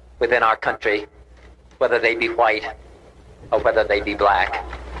within our country, whether they be white or whether they be black.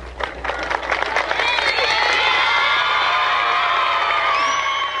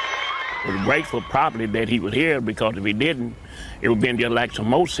 We're grateful probably that he was here, because if he didn't, it would have been just like some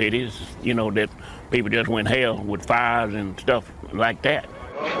most cities, that people just went hell with fires and stuff like that.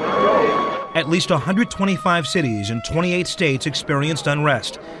 At least 125 cities in 28 states experienced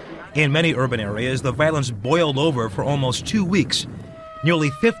unrest. In many urban areas, the violence boiled over for almost 2 weeks.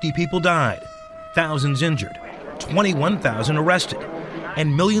 Nearly 50 people died, thousands injured, 21,000 arrested,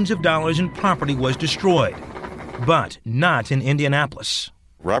 and millions of dollars in property was destroyed. But not in Indianapolis.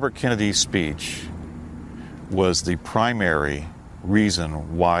 Robert Kennedy's speech was the primary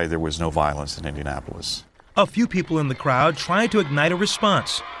reason why there was no violence in Indianapolis. A few people in the crowd tried to ignite a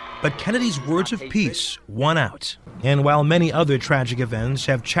response, But Kennedy's words of peace won out. And while many other tragic events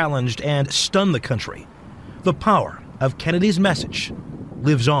have challenged and stunned the country, the power of Kennedy's message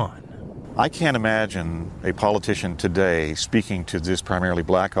lives on. I can't imagine a politician today speaking to this primarily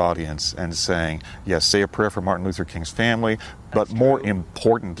black audience and saying, yes, say a prayer for Martin Luther King's family, but more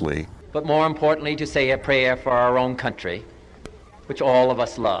importantly, to say a prayer for our own country, which all of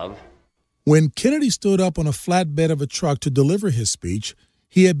us love. When Kennedy stood up on a flatbed of a truck to deliver his speech,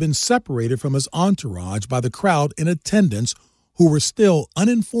 he had been separated from his entourage by the crowd in attendance who were still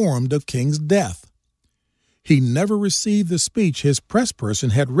uninformed of King's death. He never received the speech his press person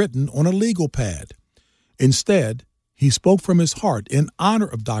had written on a legal pad. Instead, he spoke from his heart in honor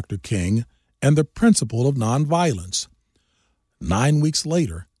of Dr. King and the principle of nonviolence. 9 weeks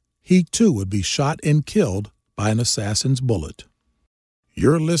later, he too would be shot and killed by an assassin's bullet.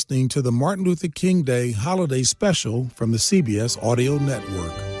 You're listening to the Martin Luther King Day Holiday Special from the CBS Audio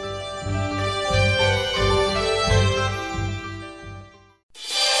Network.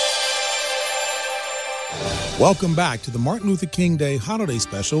 Welcome back to the Martin Luther King Day Holiday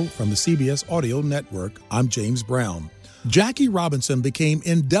Special from the CBS Audio Network. I'm James Brown. Jackie Robinson became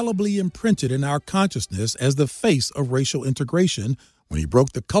indelibly imprinted in our consciousness as the face of racial integration when he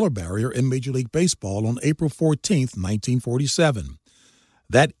broke the color barrier in Major League Baseball on April 14, 1947.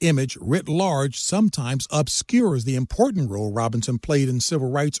 That image, writ large, sometimes obscures the important role Robinson played in civil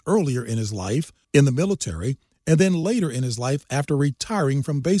rights earlier in his life, in the military, and then later in his life after retiring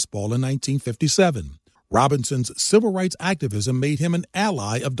from baseball in 1957. Robinson's civil rights activism made him an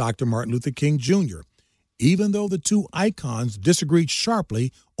ally of Dr. Martin Luther King Jr., even though the two icons disagreed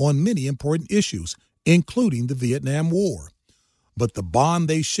sharply on many important issues, including the Vietnam War. But the bond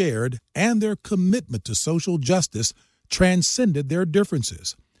they shared and their commitment to social justice transcended their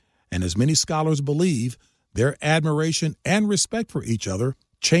differences. And as many scholars believe, their admiration and respect for each other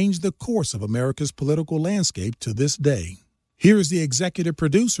changed the course of America's political landscape to this day. Here is the executive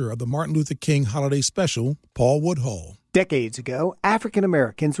producer of the Martin Luther King Holiday Special, Paul Woodhull. Decades ago, African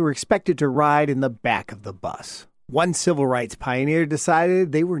Americans were expected to ride in the back of the bus. One civil rights pioneer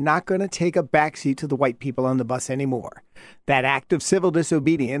decided they were not going to take a backseat to the white people on the bus anymore. That act of civil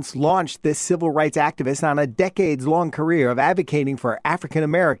disobedience launched this civil rights activist on a decades-long career of advocating for African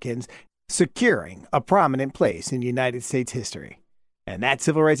Americans securing a prominent place in United States history. And that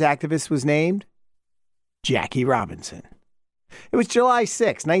civil rights activist was named Jackie Robinson. It was July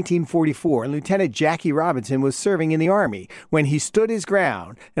 6, 1944, and Lieutenant Jackie Robinson was serving in the Army when he stood his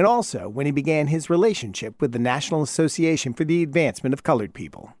ground and also when he began his relationship with the National Association for the Advancement of Colored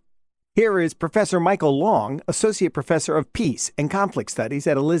People. Here is Professor Michael Long, Associate Professor of Peace and Conflict Studies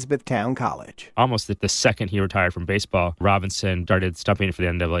at Elizabethtown College. Almost the second he retired from baseball, Robinson started stumping for the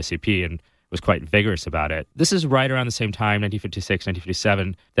NAACP and was quite vigorous about it. This is right around the same time, 1956,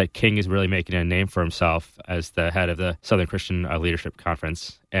 1957, that King is really making a name for himself as the head of the Southern Christian Leadership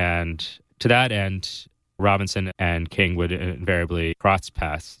Conference. And to that end, Robinson and King would invariably cross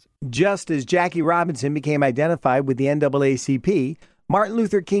paths. Just as Jackie Robinson became identified with the NAACP, Martin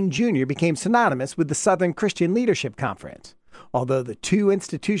Luther King Jr. became synonymous with the Southern Christian Leadership Conference. Although the two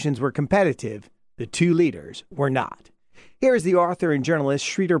institutions were competitive, the two leaders were not. Here is the author and journalist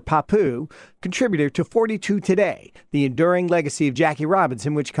Sridhar Pappu, contributor to 42 Today, the enduring legacy of Jackie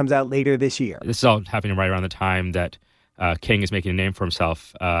Robinson, which comes out later this year. This is all happening right around the time that King is making a name for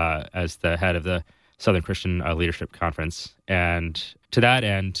himself as the head of the Southern Christian Leadership Conference. And to that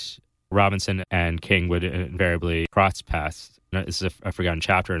end, Robinson and King would invariably cross paths. This is a forgotten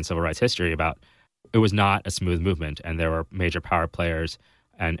chapter in civil rights history about it was not a smooth movement, and there were major power players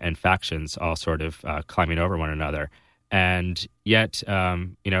and factions all sort of climbing over one another. And yet,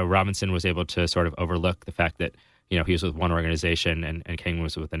 Robinson was able to sort of overlook the fact that, he was with one organization and King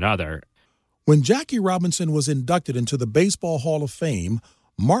was with another. When Jackie Robinson was inducted into the Baseball Hall of Fame,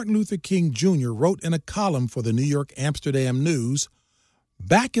 Martin Luther King Jr. wrote in a column for the New York Amsterdam News,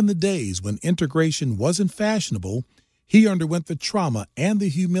 "Back in the days when integration wasn't fashionable, he underwent the trauma and the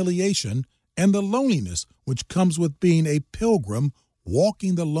humiliation and the loneliness which comes with being a pilgrim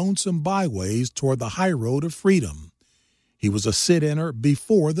walking the lonesome byways toward the high road of freedom. He was a sit-inner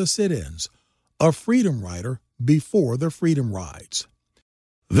before the sit-ins, a freedom rider before the freedom rides."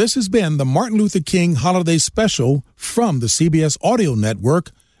 This has been the Martin Luther King Holiday Special from the CBS Audio Network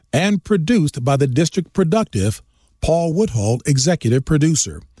and produced by the District Productive, Paul Woodhull, executive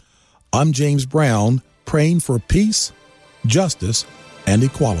producer. I'm James Brown, praying for peace, justice, and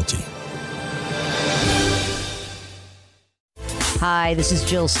equality. Hi, this is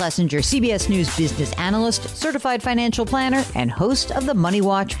Jill Schlesinger, CBS News business analyst, certified financial planner, and host of the Money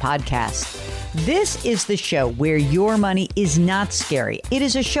Watch podcast. This is the show where your money is not scary. It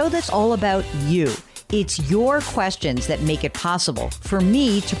is a show that's all about you. It's your questions that make it possible for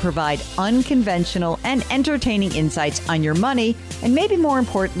me to provide unconventional and entertaining insights on your money, and maybe more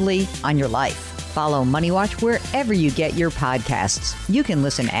importantly, on your life. Follow Money Watch wherever you get your podcasts. You can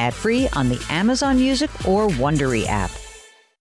listen ad-free on the Amazon Music or Wondery app.